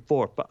 3,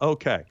 4, 5.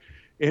 Okay.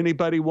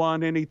 Anybody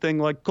want anything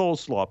like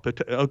coleslaw?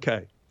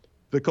 Okay.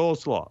 The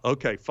coleslaw.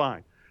 Okay,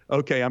 fine.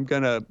 Okay, I'm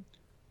gonna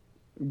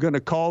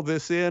call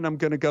this in. I'm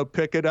gonna go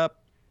pick it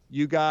up.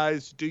 You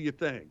guys do your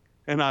thing.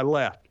 And I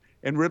left.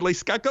 And Ridley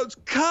Scott goes,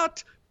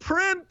 cut,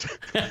 print.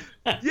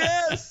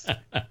 Yes.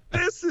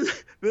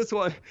 This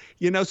one.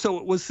 So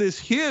it was this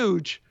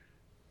huge,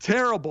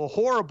 terrible,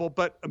 horrible,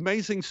 but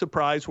amazing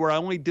surprise where I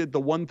only did the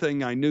one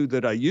thing I knew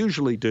that I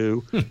usually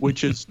do,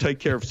 which is take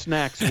care of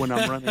snacks when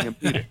I'm running a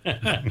meeting.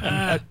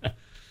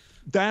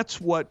 That's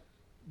what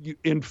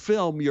in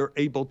film you're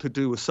able to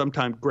do, is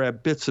sometimes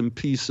grab bits and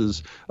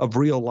pieces of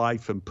real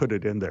life and put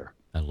it in there.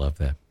 I love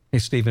that. Hey,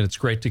 Stephen, it's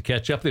great to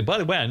catch up. By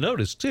the way, I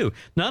noticed, too,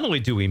 not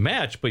only do we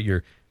match, but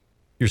you're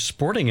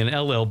sporting an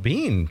LL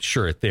Bean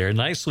shirt there.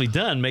 Nicely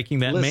done, making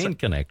that Maine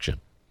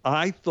connection.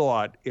 I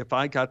thought if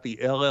I got the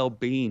LL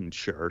Bean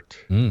shirt,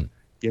 you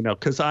know,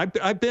 because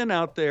I've been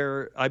out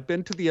there. I've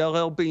been to the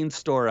LL Bean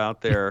store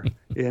out there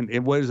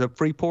in what is it,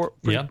 Freeport?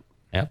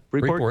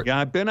 Freeport. Yeah,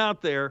 I've been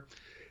out there.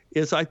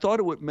 I thought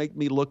it would make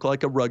me look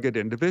like a rugged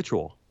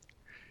individual.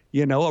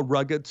 You know, a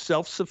rugged,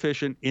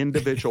 self-sufficient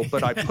individual.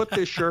 But I put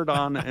this shirt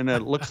on, and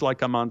it looks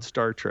like I'm on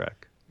Star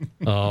Trek.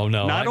 Oh,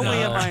 no. Not only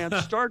am I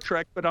on Star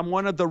Trek, but I'm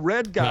one of the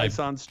red guys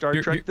on Star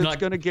Trek that's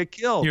going to get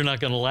killed. You're not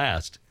going to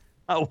last.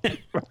 Oh,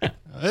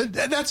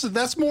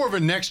 that's more of a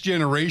next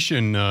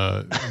generation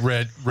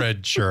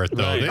red shirt,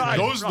 though.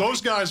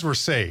 Those guys were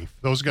safe.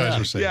 Those guys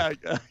were safe.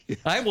 Yeah.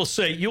 I will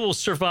say you will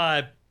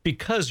survive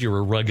because you're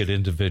a rugged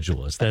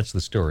individualist. That's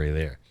the story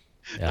there.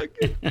 Yeah.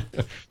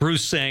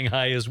 Bruce saying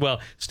hi as well.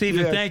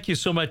 Stephen, thank you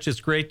so much.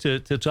 It's great to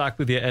talk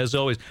with you as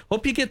always.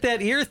 Hope you get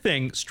that ear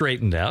thing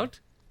straightened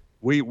out.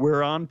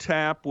 We're on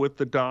tap with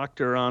the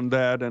doctor on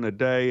that in a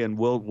day, and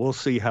we'll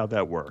see how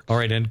that works. All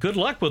right, and good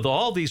luck with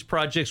all these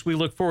projects. We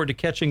look forward to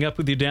catching up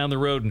with you down the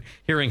road and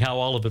hearing how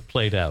all of it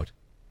played out.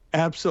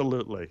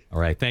 Absolutely. All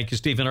right, thank you,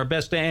 Stephen. Our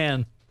best to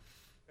Ann.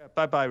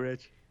 Bye-bye,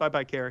 Rich.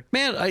 Bye-bye, Carrie.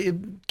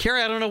 Man,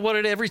 Carrie, I don't know what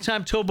it. Every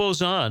time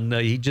Tobo's on,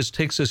 he just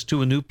takes us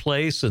to a new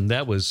place, and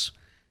that was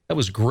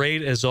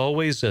great as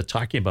always.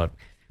 Talking about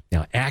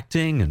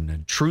acting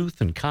and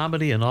truth and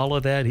comedy and all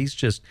of that.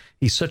 He's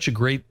such a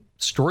great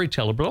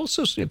storyteller, but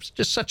also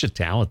just such a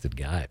talented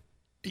guy.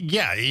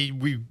 Yeah,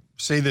 we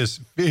say this.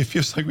 It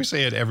feels like we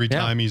say it every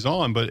time he's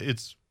on, but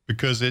it's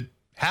because it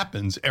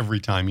happens every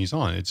time he's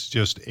on. It's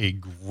just a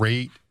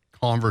great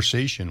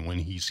conversation when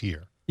he's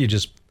here. You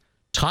just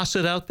toss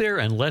it out there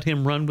and let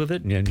him run with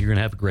it, and you're going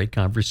to have a great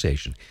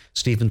conversation.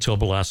 Stephen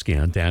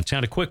Tobolowsky on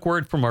Downtown. A quick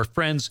word from our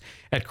friends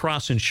at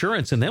Cross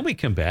Insurance, and then we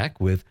come back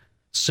with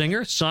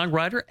singer,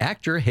 songwriter,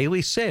 actor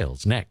Haley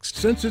Sales next.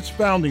 Since its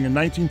founding in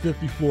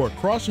 1954,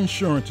 Cross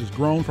Insurance has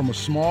grown from a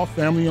small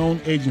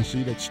family-owned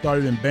agency that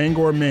started in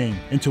Bangor, Maine,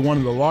 into one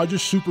of the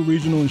largest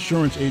super-regional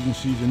insurance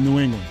agencies in New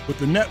England.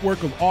 With a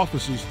network of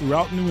offices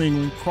throughout New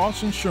England,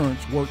 Cross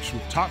Insurance works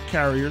with top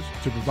carriers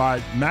to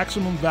provide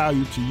maximum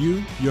value to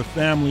you, your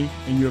family,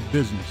 and your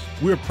business.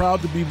 We are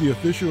proud to be the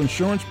official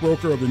insurance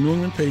broker of the New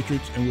England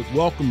Patriots and would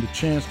welcome the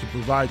chance to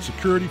provide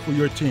security for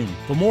your team.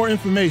 For more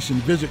information,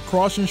 visit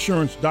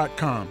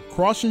crossinsurance.com.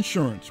 Cross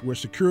Insurance, where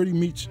security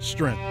meets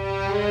strength.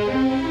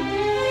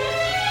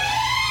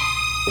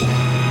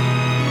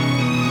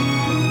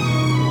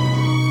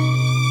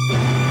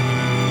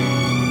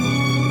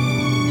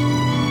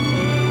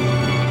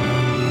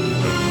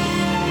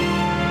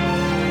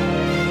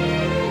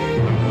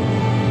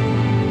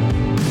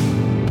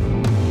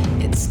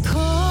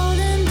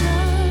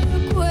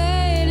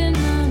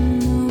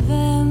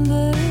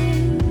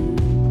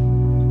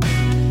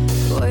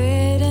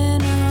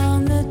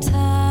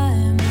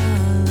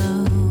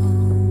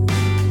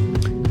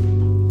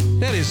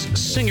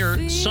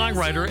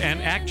 Songwriter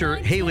and actor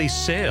Haley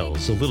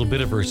Sales. A little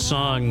bit of her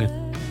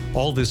song,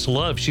 All This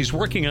Love. She's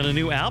working on a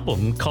new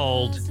album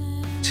called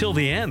Till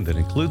the End that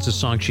includes a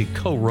song she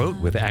co-wrote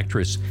with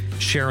actress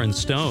Sharon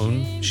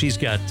Stone. She's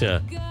got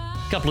a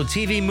couple of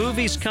TV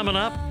movies coming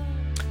up.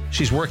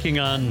 She's working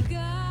on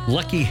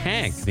Lucky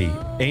Hank, the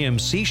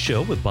AMC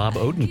show with Bob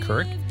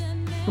Odenkirk.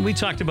 And we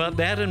talked about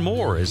that and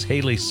more as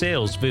Haley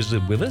Sales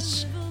visited with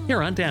us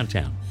here on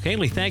Downtown.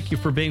 Haley, thank you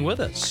for being with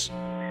us.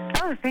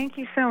 Oh, thank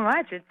you so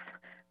much.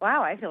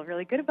 Wow, I feel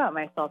really good about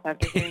myself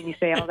after hearing you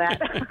say all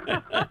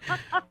that.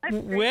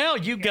 Well,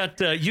 you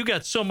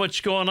got so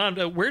much going on.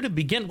 Where to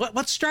begin?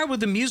 Let's start with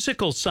the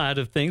musical side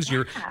of things.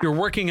 You're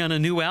working on a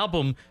new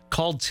album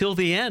called Till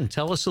the End.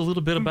 Tell us a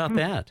little bit about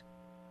that.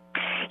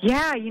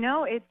 Yeah,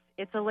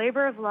 it's a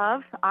labor of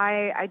love.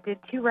 I did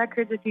 2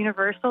 records with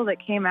Universal that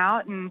came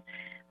out, and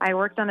I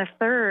worked on a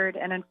third,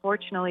 and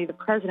unfortunately the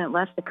president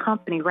left the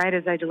company right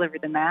as I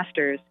delivered the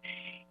masters,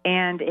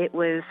 and it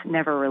was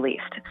never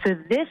released. So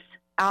this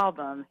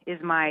album is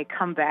my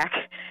comeback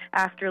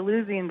after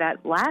losing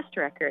that last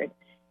record,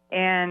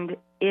 and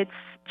it's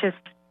just,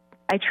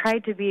 I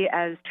tried to be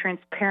as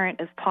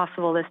transparent as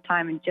possible this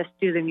time and just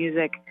do the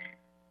music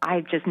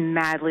I just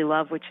madly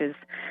love, which is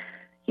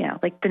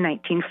like the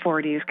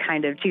 1940s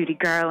kind of Judy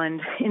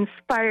Garland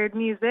inspired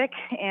music.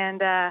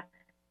 And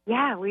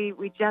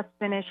we just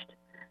finished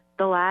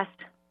the last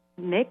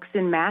mix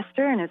and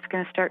master, and it's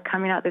going to start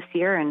coming out this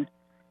year, and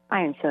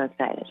I am so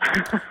excited.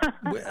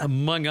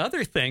 Among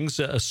other things,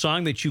 a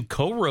song that you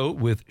co-wrote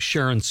with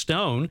Sharon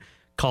Stone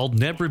called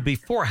Never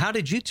Before. How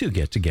did you two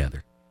get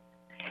together?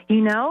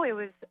 It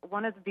was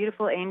one of the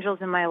beautiful angels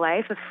in my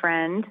life, a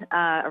friend,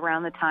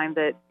 around the time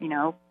that,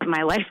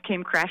 my life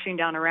came crashing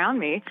down around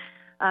me,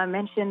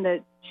 mentioned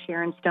that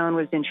Sharon Stone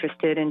was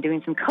interested in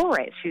doing some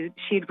co-writes.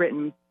 She'd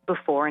written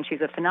before, and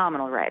she's a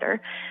phenomenal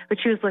writer, but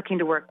she was looking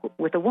to work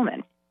with a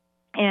woman.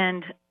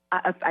 And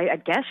I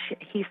guess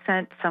he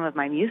sent some of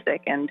my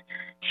music, and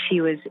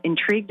she was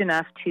intrigued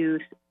enough to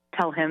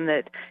tell him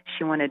that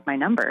she wanted my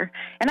number.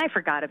 And I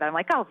forgot about it. I'm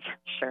like, oh,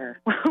 sure,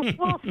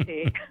 we'll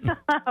see.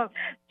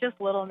 Just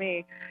little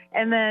me.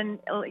 And then,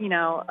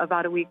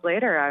 about a week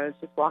later, I was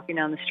just walking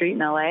down the street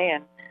in L.A.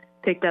 and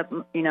picked up,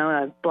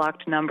 a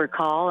blocked number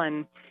call,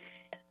 and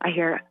I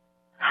hear,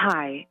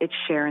 "Hi, it's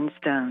Sharon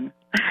Stone."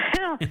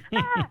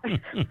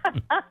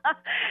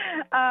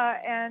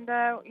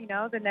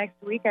 The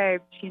next week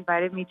she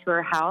invited me to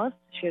her house.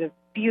 She had a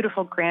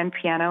beautiful grand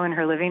piano in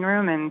her living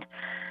room, and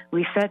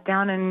we sat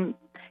down, and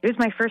it was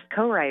my first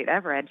co-write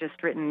ever. I'd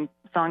just written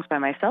songs by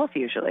myself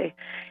usually,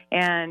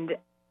 and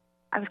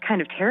I was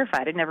kind of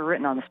terrified. I'd never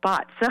written on the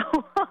spot,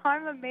 so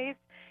I'm amazed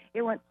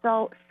it went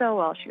so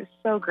well. She was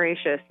so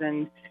gracious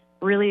and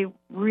really,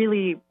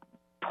 really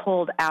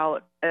pulled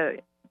out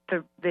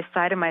this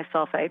side of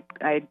myself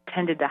I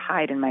tended to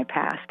hide in my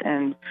past,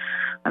 and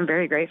I'm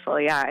very grateful.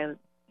 Yeah,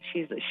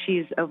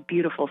 she's a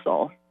beautiful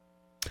soul.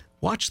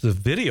 Watch the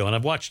video, and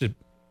I've watched it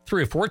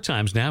 3 or 4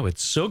 times now.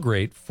 It's so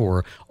great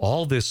for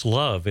all this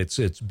love. It's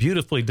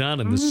beautifully done,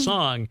 and the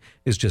song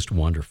is just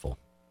wonderful.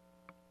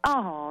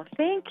 Oh,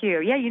 thank you.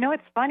 Yeah,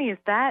 what's funny is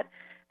that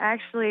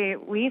actually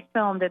we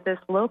filmed at this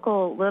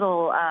local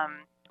little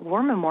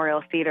war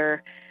memorial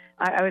theater.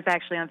 I was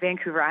actually on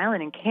Vancouver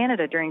Island in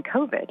Canada during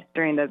COVID,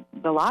 during the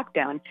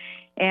lockdown,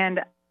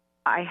 and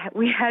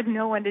we had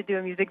no one to do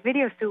a music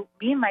video, so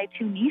me and my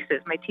 2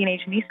 nieces, my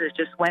teenage nieces,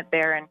 just went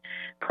there and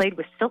played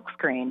with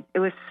silkscreen. It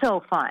was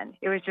so fun.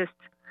 It was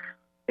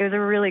a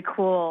really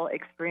cool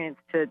experience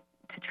to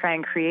try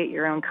and create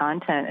your own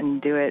content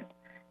and do it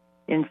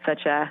in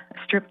such a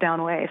stripped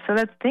down way. So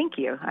thank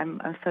you. I'm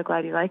so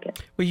glad you like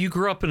it. Well, you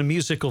grew up in a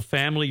musical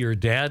family. Your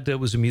dad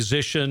was a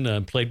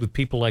musician, played with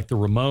people like the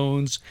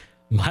Ramones,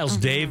 Miles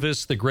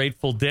Davis, the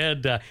Grateful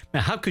Dead.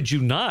 Now, how could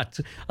you not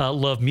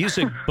love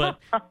music? But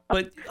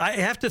I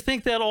have to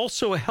think that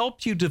also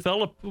helped you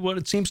develop what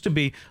it seems to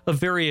be a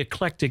very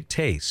eclectic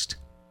taste.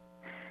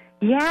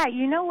 Yeah,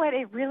 you know what?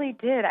 It really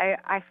did.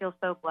 I feel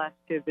so blessed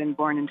to have been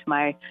born into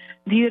my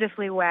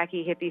beautifully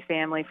wacky hippie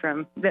family.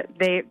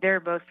 They're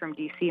both from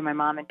D.C. My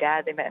mom and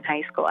dad, they met in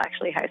high school,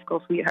 actually, high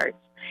school sweethearts.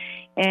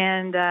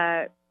 And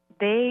the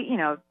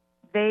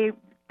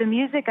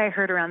music I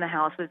heard around the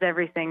house was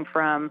everything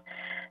from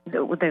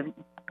the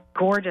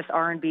gorgeous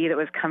R&B that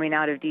was coming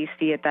out of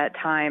D.C. at that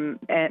time,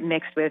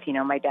 mixed with,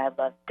 my dad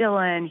loved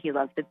Dylan, he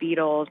loved the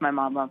Beatles, my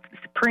mom loved the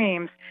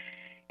Supremes.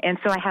 And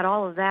so I had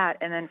all of that,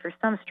 and then for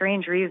some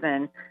strange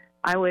reason,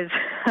 I was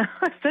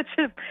such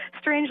a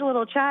strange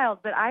little child,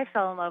 but I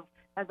fell in love,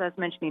 as I was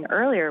mentioning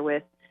earlier,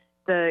 with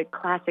the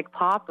classic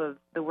pop of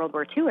the World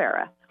War II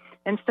era.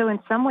 And so in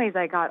some ways,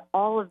 I got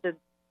all of the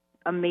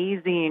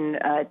amazing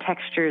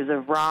textures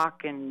of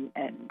rock and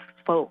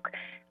folk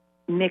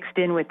mixed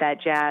in with that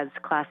jazz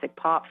classic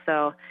pop.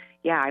 So,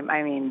 yeah,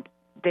 I mean,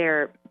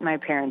 my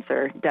parents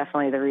are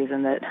definitely the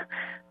reason that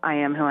I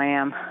am who I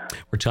am.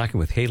 We're talking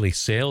with Hayley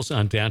Sales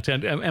on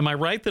Downtown. Am I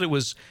right that it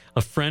was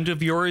a friend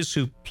of yours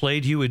who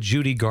played you a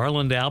Judy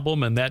Garland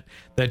album, and that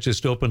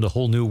just opened a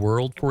whole new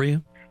world for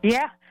you?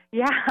 Yeah.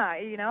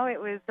 It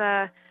was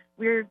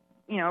we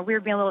were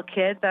being little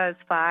kids. I was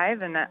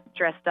 5 and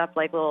dressed up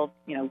like little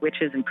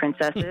witches and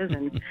princesses,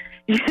 and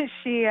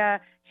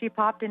she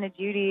popped in a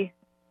Judy.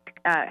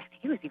 I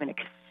think it was even a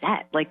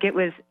cassette. Like, it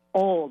was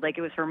old. Like,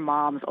 it was her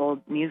mom's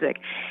old music,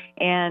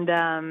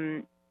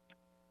 and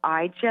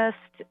I just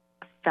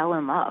fell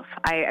in love.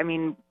 I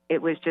mean,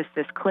 it was just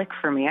this click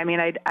for me. I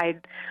mean,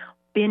 I'd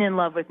been in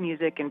love with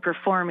music and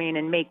performing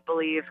and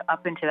make-believe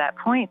up until that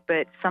point,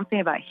 but something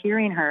about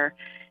hearing her,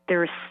 there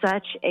was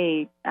such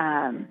a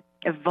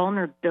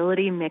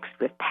vulnerability mixed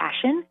with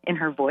passion in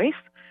her voice.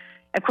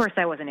 Of course,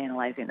 I wasn't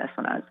analyzing this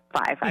when I was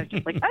 5. I was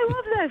just like, I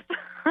love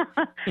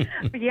this.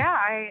 But yeah,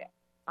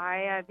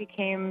 I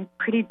became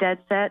pretty dead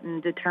set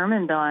and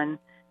determined on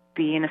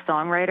being a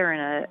songwriter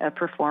and a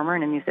performer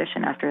and a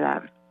musician after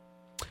that.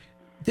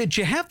 Did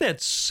you have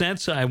that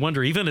sense, I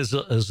wonder, even as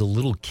a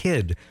little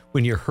kid,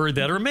 when you heard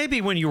that, or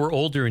maybe when you were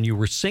older and you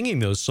were singing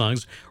those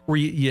songs, where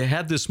you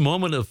had this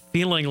moment of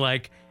feeling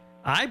like,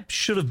 I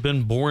should have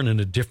been born in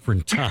a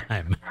different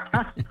time?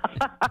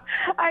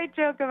 I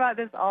joke about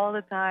this all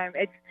the time.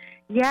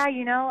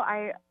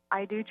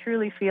 I do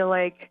truly feel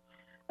like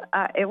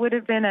it would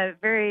have been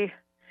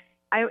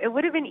it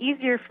would have been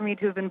easier for me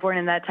to have been born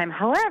in that time.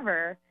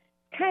 However,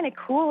 kind of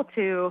cool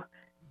to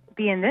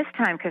be in this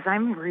time, because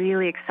I'm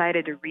really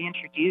excited to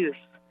reintroduce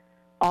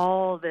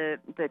all the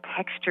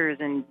textures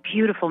and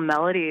beautiful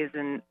melodies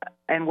and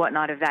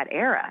whatnot of that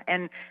era.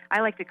 And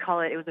I like to call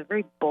it was a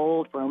very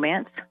bold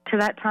romance to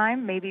that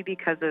time, maybe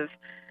because of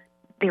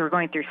they were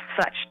going through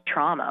such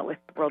trauma with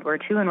World War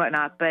II and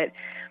whatnot. But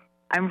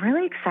I'm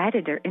really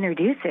excited to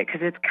introduce it,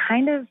 because it's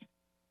kind of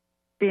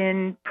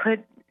been put,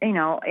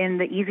 in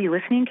the easy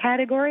listening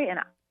category. And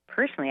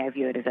personally, I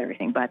view it as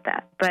everything but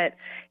that. But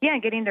yeah,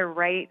 getting to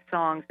write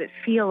songs that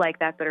feel like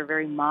that are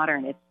very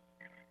modern.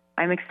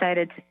 I'm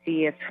excited to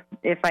see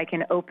if I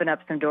can open up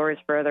some doors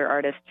for other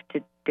artists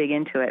to dig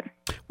into it.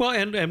 Well,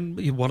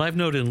 and what I've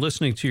noted in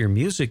listening to your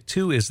music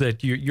too is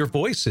that your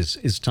voice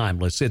is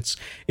timeless. It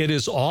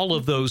is all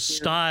of those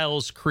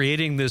styles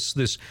creating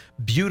this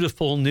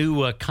beautiful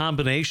new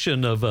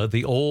combination of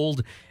the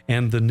old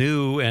and the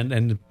new.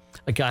 And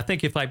I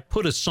think if I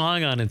put a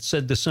song on and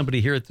said to somebody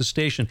here at the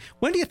station,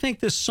 when do you think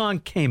this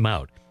song came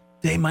out?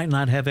 They might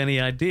not have any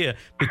idea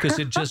because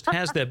it just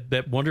has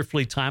that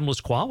wonderfully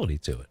timeless quality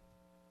to it.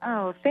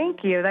 Oh,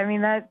 thank you. I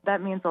mean,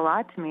 that means a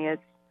lot to me.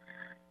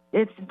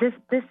 This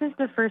is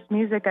the first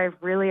music I've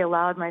really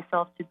allowed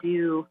myself to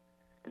do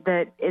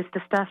that is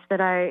the stuff that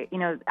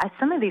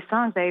some of these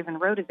songs I even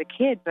wrote as a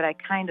kid, but I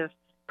kind of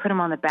put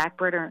them on the back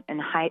burner and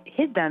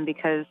hid them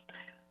because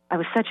I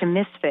was such a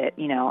misfit.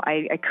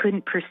 I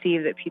couldn't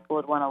perceive that people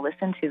would want to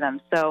listen to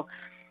them. So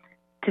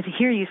to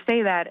hear you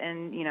say that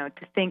and,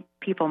 to think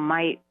people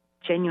might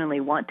genuinely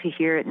want to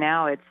hear it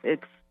now,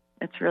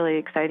 it's really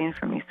exciting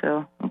for me.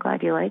 So I'm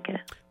glad you like it.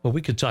 Well,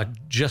 we could talk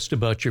just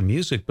about your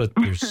music, but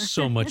there's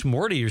so much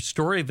more to your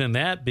story than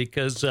that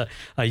because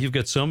you've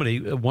got so many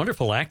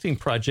wonderful acting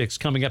projects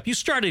coming up. You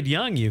started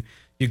young. You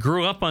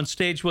grew up on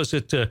stage. Was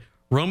it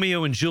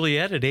Romeo and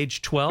Juliet at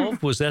age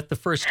 12? Was that the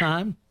first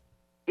time?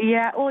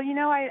 Yeah. Well,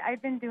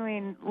 I've been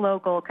doing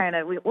local kind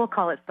of, we'll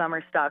call it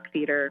summer stock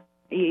theater,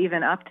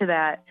 even up to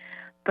that.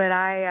 But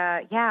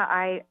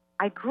I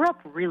grew up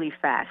really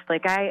fast.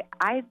 Like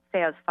I'd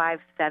say I was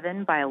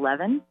 5'7" by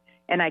 11.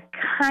 And I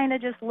kind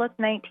of just looked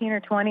 19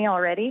 or 20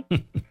 already.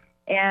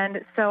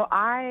 And so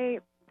I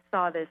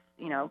saw this,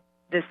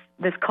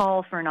 this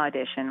call for an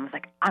audition. I was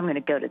like, I'm going to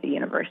go to the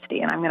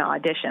university and I'm going to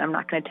audition. I'm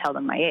not going to tell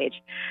them my age.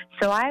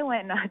 So I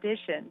went and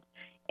auditioned.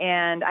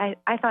 And I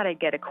thought I'd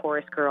get a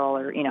chorus girl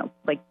or,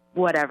 like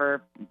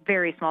whatever,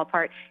 very small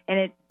part.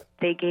 And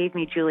they gave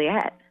me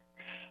Juliet.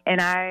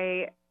 And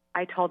I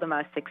told them I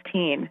was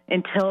 16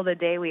 until the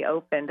day we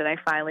opened, and I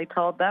finally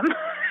told them.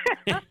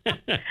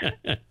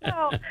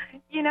 So,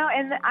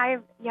 and I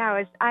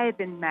had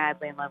been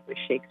madly in love with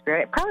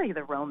Shakespeare. Probably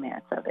the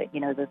romance of it,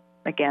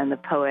 the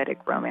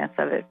poetic romance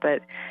of it.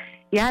 But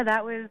yeah,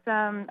 that was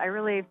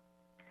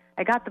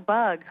I got the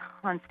bug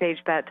on stage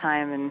that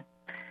time and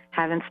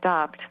haven't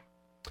stopped.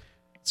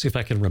 See if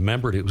I can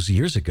remember it. It was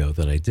years ago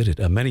that I did it.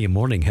 Many a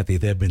morning hath he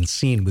there been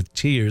seen with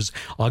tears,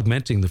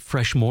 augmenting the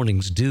fresh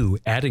morning's dew,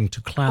 adding to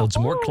clouds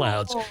more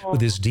clouds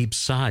with his deep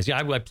sighs. Yeah,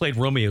 I played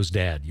Romeo's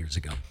dad years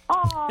ago.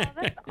 Oh,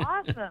 that's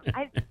awesome.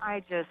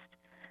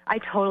 I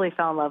totally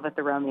fell in love with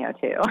the Romeo,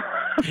 too.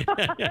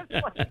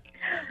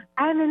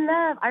 I'm in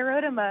love. I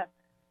wrote him a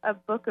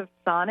book of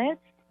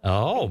sonnets.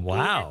 Oh,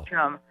 wow.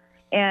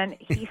 And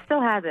he still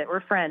has it.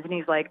 We're friends. And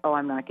he's like, oh,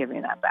 I'm not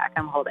giving that back.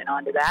 I'm holding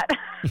on to that.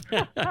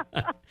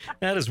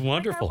 That is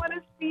wonderful. I want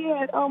to see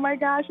it. Oh, my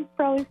gosh. It's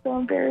probably so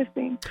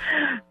embarrassing.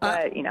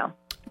 But,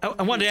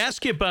 I wanted to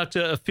ask you about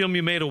a film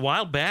you made a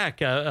while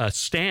back,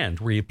 Stand,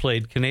 where you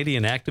played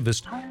Canadian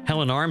activist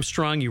Helen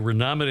Armstrong. You were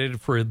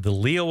nominated for the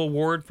Leo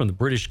Award from the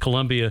British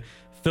Columbia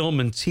Film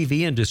and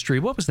TV industry.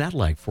 What was that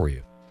like for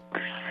you?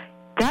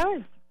 That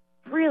was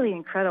really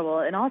incredible.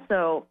 And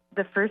also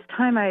the first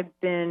time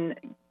I've been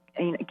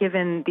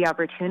given the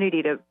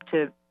opportunity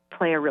to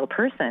play a real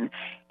person.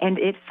 And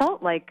it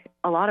felt like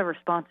a lot of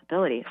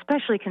responsibility,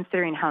 especially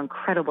considering how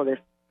incredible this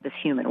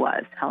human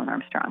was, Helen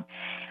Armstrong.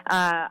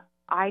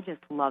 I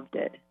just loved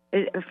it.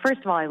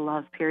 First of all, I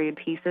love period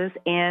pieces.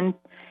 And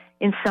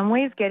in some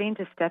ways, getting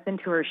to step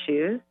into her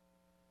shoes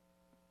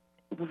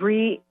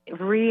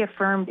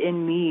reaffirmed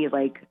in me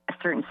like a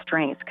certain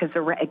strength. Because,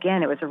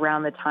 again, it was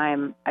around the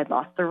time I'd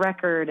lost the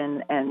record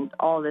and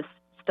all this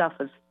stuff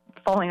was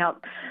falling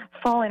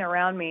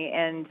around me.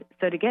 And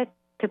so to get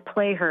to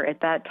play her at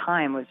that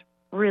time was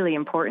really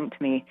important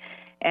to me.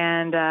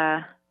 And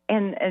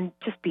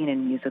just being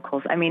in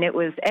musicals. I mean,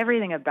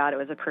 everything about it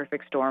was a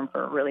perfect storm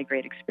for a really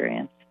great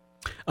experience.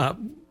 A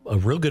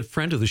real good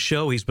friend of the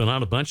show, he's been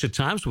on a bunch of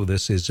times with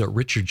us, is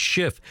Richard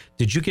Schiff.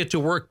 Did you get to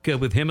work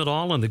with him at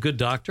all on The Good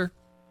Doctor?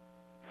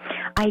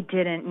 I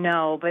didn't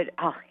know, but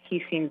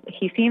he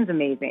seems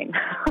amazing.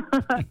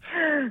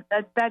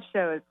 That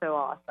show is so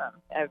awesome.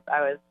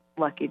 I was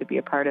lucky to be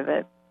a part of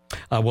it.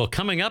 Well,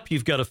 coming up,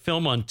 you've got a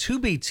film on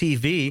Tubi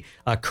TV,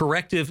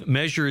 Corrective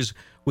Measures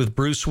with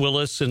Bruce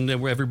Willis, and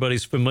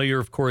everybody's familiar,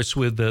 of course,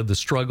 with the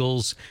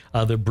struggles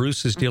that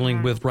Bruce is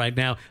dealing with right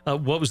now.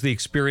 What was the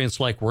experience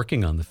like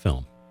working on the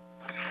film?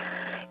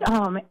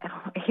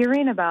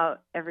 Hearing about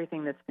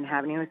everything that's been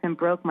happening with him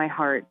broke my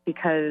heart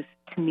because,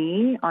 to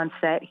me, on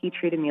set, he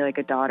treated me like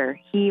a daughter.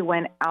 He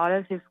went out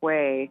of his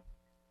way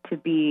to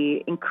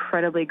be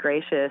incredibly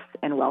gracious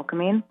and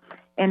welcoming.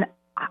 And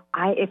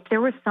if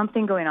there was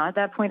something going on at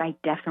that point, I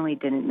definitely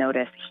didn't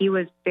notice. He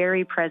was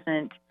very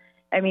present.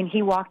 I mean,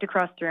 he walked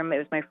across the room. It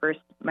was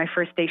my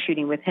first day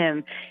shooting with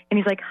him. And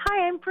he's like,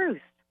 hi, I'm Bruce.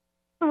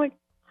 I'm like,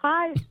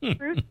 hi,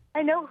 Bruce.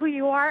 I know who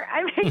you are.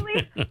 I'm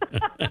Haley.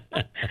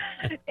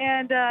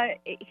 And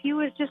he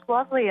was just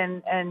lovely.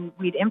 And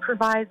we'd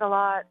improvise a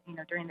lot,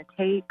 during the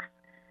takes.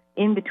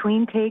 In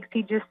between takes,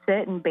 he'd just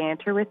sit and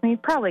banter with me,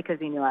 probably because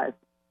he knew I was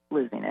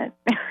losing it.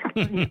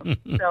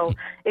 So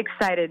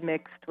excited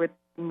mixed with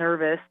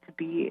nervous to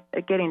be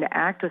getting to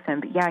act with him.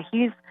 But yeah,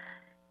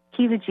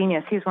 he's a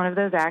genius. He's one of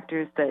those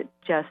actors that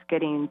just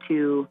getting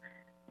to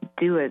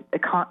do a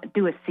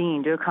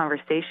scene, do a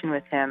conversation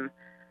with him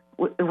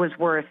was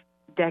worth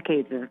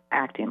decades of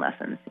acting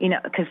lessons,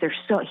 because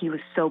he was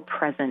so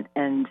present,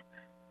 and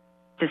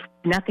just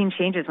nothing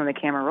changes when the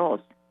camera rolls.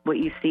 What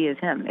you see is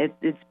him.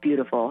 It's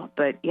beautiful.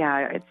 But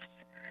yeah, it's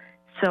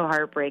so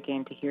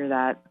heartbreaking to hear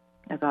that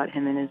about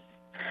him and his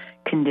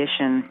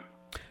condition.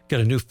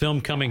 Got a new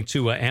film coming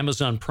to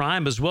Amazon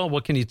Prime as well.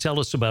 What can you tell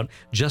us about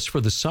Just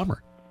for the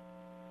Summer?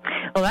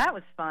 Well, that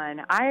was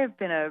fun. I have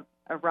been a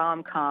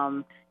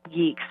rom-com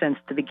geek since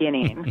the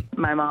beginning.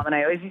 My mom and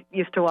I always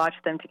used to watch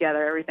them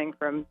together, everything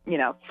from,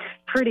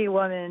 Pretty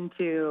Woman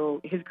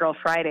to His Girl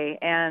Friday.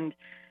 And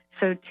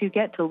so to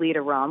get to lead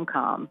a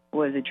rom-com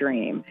was a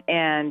dream.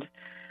 And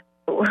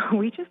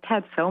we just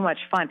had so much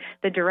fun.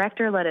 The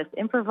director let us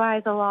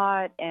improvise a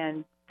lot,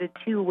 and the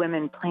two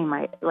women playing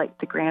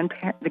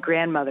the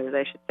grandmothers,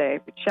 I should say,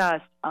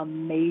 just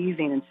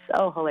amazing and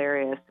so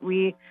hilarious.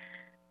 We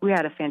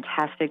had a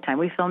fantastic time.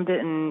 We filmed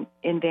it in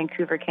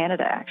Vancouver,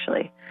 Canada,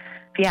 actually.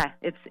 But yeah,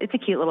 it's a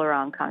cute little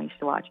rom-com. You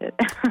should watch it.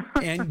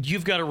 And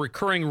you've got a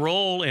recurring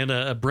role in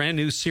a brand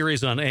new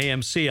series on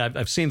AMC.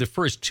 I've seen the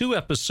first 2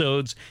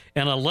 episodes,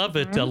 and I love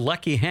it. Mm-hmm.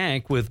 Lucky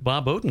Hank with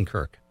Bob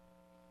Odenkirk.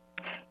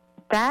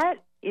 That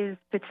is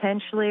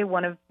potentially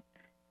one of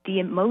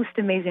the most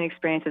amazing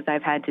experiences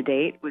I've had to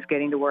date, was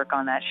getting to work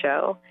on that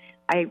show.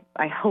 I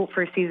hope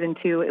for season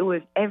 2, it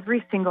was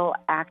every single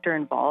actor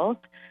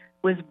involved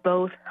was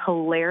both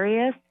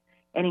hilarious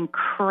and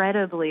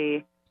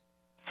incredibly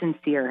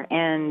sincere.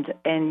 And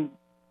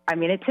I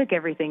mean, it took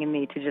everything in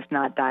me to just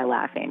not die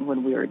laughing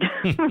when we were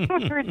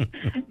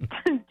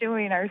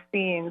doing our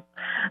scenes.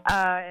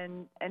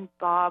 And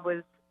Bob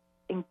was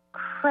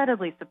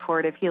incredibly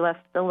supportive. He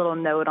left a little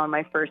note on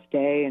my first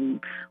day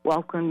and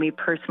welcomed me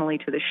personally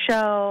to the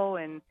show,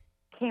 and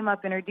came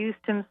up,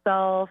 introduced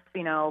himself.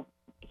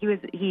 He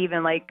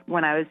even, like,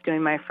 when I was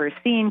doing my first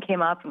scene,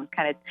 came up and was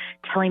kind of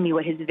telling me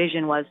what his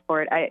vision was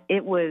for it. I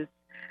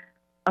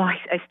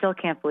still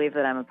can't believe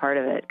that I'm a part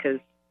of it, because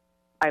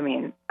I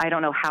mean, I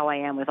don't know how I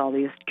am with all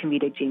these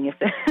comedic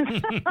geniuses.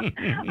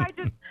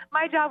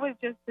 My job was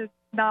just to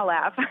not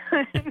laugh.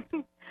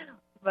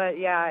 But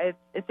yeah,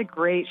 it's a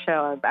great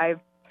show.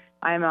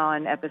 I'm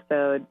on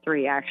episode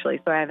 3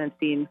 actually, so I haven't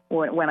seen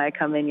when I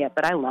come in yet,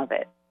 but I love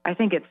it. I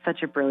think it's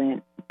such a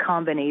brilliant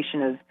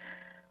combination of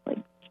like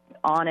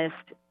honest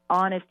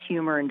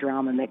humor and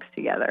drama mixed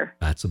together.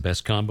 That's the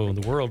best combo in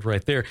the world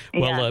right there.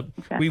 Well,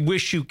 we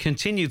wish you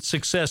continued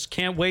success.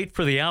 Can't wait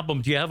for the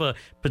album. Do you have a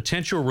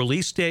potential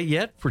release date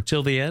yet for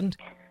Till the End?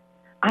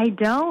 I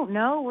don't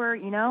know.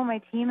 My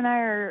team and I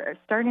are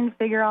starting to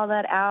figure all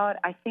that out.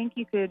 I think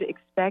you could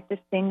expect a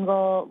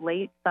single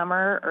late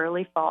summer,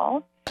 early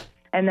fall,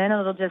 and then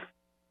it'll just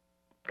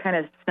kind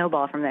of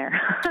snowball from there.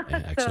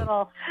 Yeah,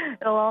 so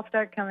it'll all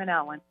start coming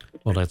out once.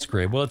 Well, that's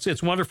great. Well,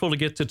 it's wonderful to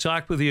get to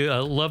talk with you. I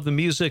love the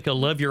music. I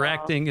love your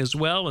acting as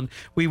well. And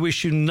we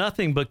wish you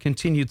nothing but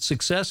continued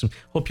success, and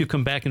hope you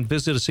come back and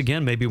visit us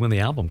again, maybe when the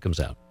album comes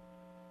out.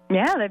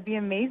 Yeah, that'd be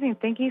amazing.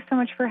 Thank you so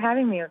much for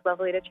having me. It was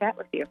lovely to chat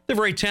with you. The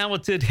very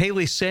talented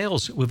Haley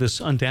Sales with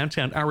us on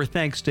Downtown. Our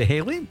thanks to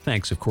Haley.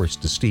 Thanks, of course,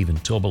 to Stephen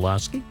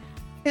Tobolowsky.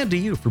 And to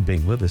you for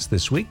being with us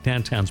this week.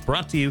 Downtown's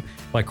brought to you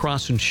by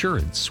Cross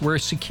Insurance, where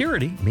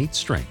security meets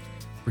strength.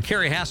 For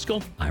Carrie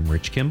Haskell, I'm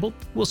Rich Kimball.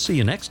 We'll see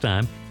you next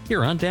time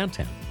here on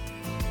Downtown.